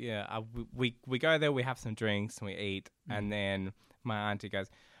after, we go there, we have some drinks and we eat, and then my auntie goes,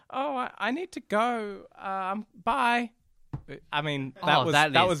 "Oh, I need to go. Bye." I mean, that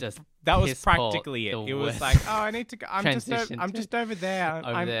was piss poor, practically it. the It was worst like, "Oh, I need to go. I'm transition just over there.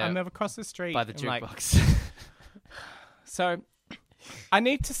 over there I'm across the street by the And, like, jukebox. so I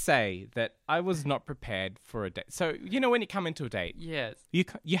need to say that I was not prepared for a date. So, when you come into a date, Yes,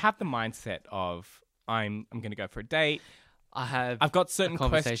 you have the mindset of I'm going to go for a date. I've got certain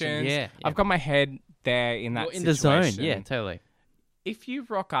conversation, questions. yeah. I've got my head there in that You're in the zone. situation. Yeah, totally. If you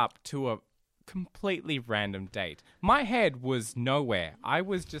rock up to a completely random date, my head was nowhere. I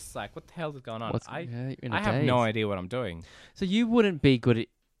was just like, what the hell is going on? You're in a I have daze. no idea what I'm doing. So you wouldn't be good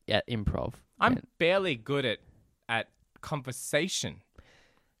at improv. I'm then? barely good at conversation.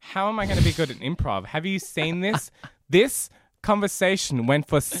 How am I going to be good at improv? Have you seen this? This conversation went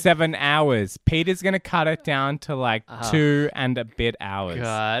for 7 hours. Peter's going to cut it down to like 2 and a bit hours.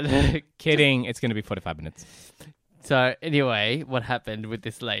 God. Kidding. It's going to be 45 minutes. So anyway, what happened with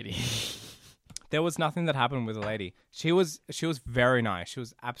this lady? There was nothing that happened with the lady. She was very nice. She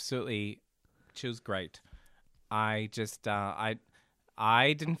was great. I just I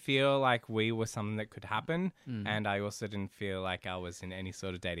didn't feel like we were something that could happen, and I also didn't feel like I was in any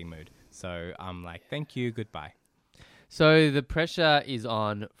sort of dating mood. So I'm like, thank you, goodbye. So the pressure is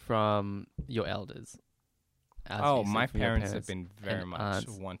on from your elders. Oh, my From your parents have been very and much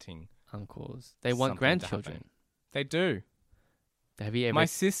aunts, wanting. uncles. They want something to grandchildren. happen. They do. Have you ever? My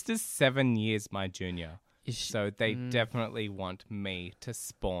sister's 7 years my junior, Is she- so they definitely want me to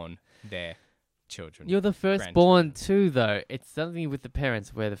spawn their children. You're the firstborn too, though. It's something with the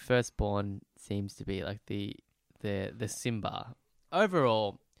parents where the firstborn seems to be like the Simba.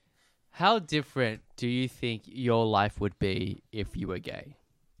 Overall, how different do you think your life would be if you were gay?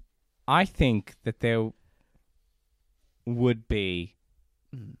 I think that there would be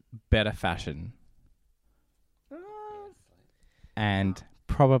better fashion and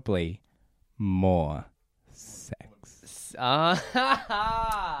probably more sex.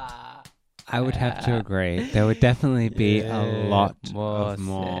 I would have to agree. There would definitely be a lot more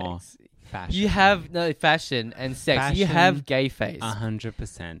more sex. fashion. You have no fashion and sex. You Fashion, have gay face.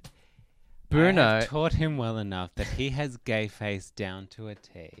 100%. Bruno. I have taught him well enough that he has gay face down to a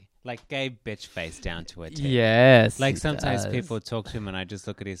T. Like gay bitch face down to a T. Yes. Like he sometimes does. people talk to him and I just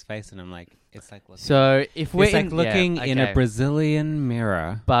look at his face and I'm like, it's like looking. So if we're it's like looking in a okay. Brazilian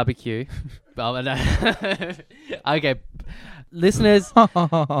mirror. Barbecue. Oh, no. Okay, listeners.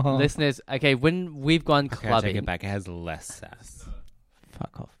 Okay, when we've gone Okay, I take clubbing, it back. It has less sass.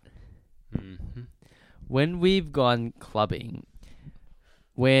 fuck off. Mm-hmm. When we've gone clubbing,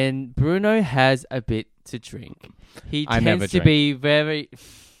 when Bruno has a bit to drink, he I never tends to drink. be very.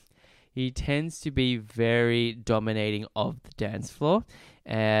 He tends to be very dominating of the dance floor,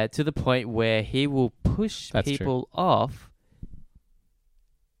 to the point where he will push That's true. people off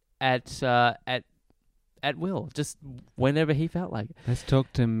at will, just whenever he felt like it. Let's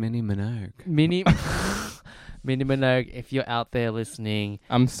talk to Minnie Minogue. Minnie Minogue, if you're out there listening,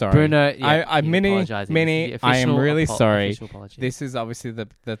 I'm sorry. Bruno, Minnie, I am really sorry. official apology. This is obviously the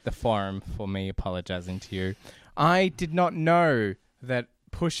forum for me apologizing to you. I did not know that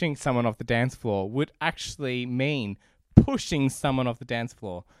pushing someone off the dance floor would actually mean pushing someone off the dance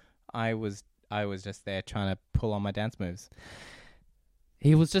floor. I was just there trying to pull on my dance moves.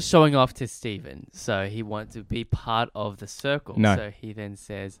 He was just showing off to Steven, so he wanted to be part of the circle. No. So he then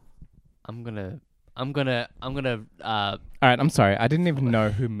says, I'm gonna All right, I'm sorry. I didn't even know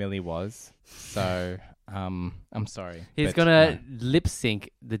who Millie was. So, I'm sorry. he's But, gonna lip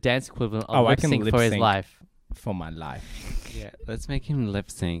sync the dance equivalent of Oh, I lip can sync lip for his sync. life. for my life. Yeah, let's make him lip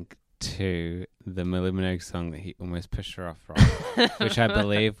sync to the Millie Minogue song that he almost pushed her off from, which I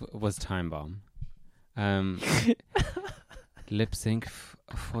believe was Time Bomb. Lip sync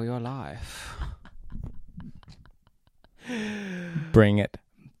for your life. Bring it,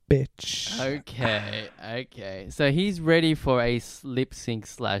 bitch. Okay. So he's ready for a lip sync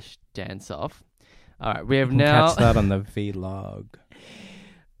 / dance off. All right, we have You can now. catch that on the vlog.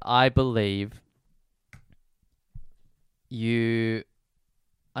 I believe you.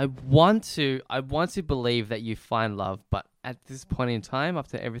 I want to believe that you find love, but at this point in time,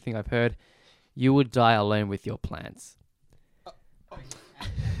 after everything I've heard, you would die alone with your plants.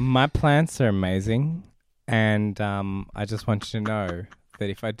 My plants are amazing, and I just want you to know that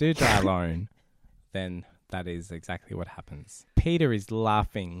if I do die alone, then that is exactly what happens. Peter is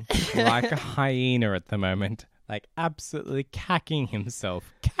laughing like a hyena at the moment, like absolutely cacking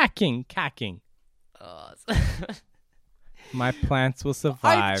himself. Cacking. Oh, My plants will I've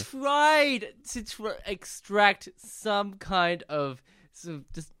survive. tried to extract some kind of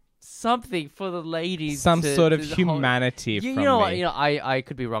just something for the ladies. Some to- sort of to hold- humanity You from know me. what? You know, I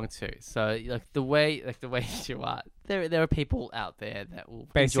could be wrong too. So like the way you are, there are people out there that will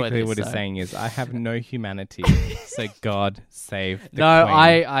enjoy Basically, this, what he's so. saying is, I have no humanity, so God save the No,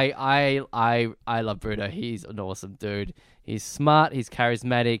 Queen. I love Bruno. He's an awesome dude. He's smart. He's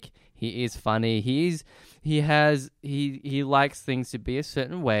charismatic. He is funny. He likes things to be a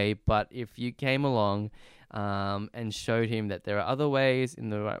certain way. But if you came along, and showed him that there are other ways in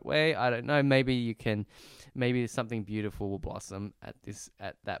the right way, I don't know. Maybe something beautiful will blossom at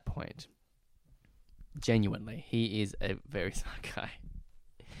that point. Genuinely, he is a very smart guy,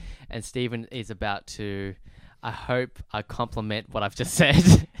 and Stephen is about to. I hope I compliment what I've just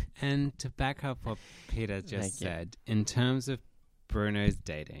said. And to back up what Peter just Thank you. said, in terms of Bruno's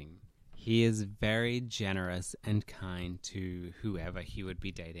dating, he is very generous and kind to whoever he would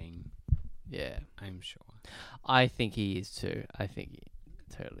be dating, Yeah, I'm sure. I think he is too.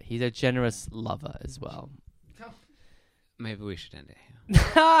 Totally. He's a generous lover as well. Maybe we should end it here.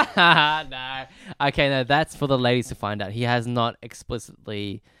 No. Okay, no, that's for the ladies to find out. He has not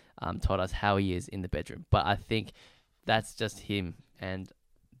explicitly told us how he is in the bedroom, but I think that's just him, and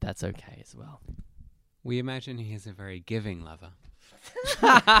that's okay as well. We imagine he is a very giving lover.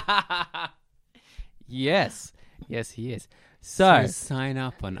 Yes, he is. So sign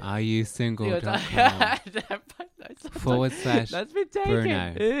up on areyousingle.com / That's been taken.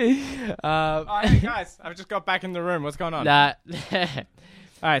 Bruno. Oh, hey guys, I've just got back in the room. What's going on? Nah.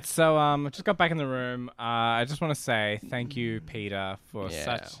 All right, so I just got back in the room. I just want to say thank you, Peter, for Yeah.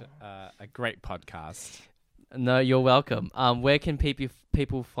 such a great podcast. No, you're welcome. Where can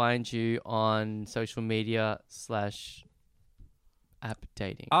people find you on social media / app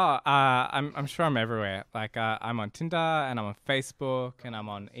dating? I'm sure I'm everywhere. Like I'm on Tinder and I'm on Facebook and I'm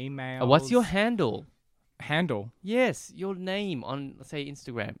on email. What's your handle? handle? Yes, your name on, let's say,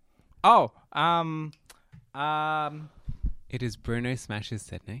 Instagram. Oh, It is Bruno Smashes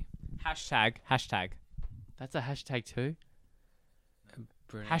Sydney. hashtag. That's a hashtag too.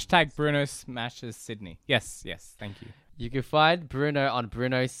 Hashtag Bruno smashes Sydney. Yes, thank you. You can find Bruno on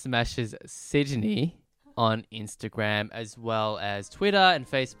Bruno Smashes Sydney on Instagram as well as Twitter and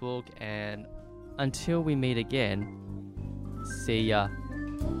Facebook. And until we meet again, see ya.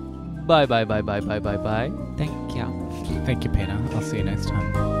 Bye. Thank you. Thank you, Peter. I'll see you next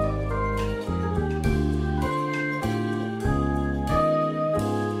time.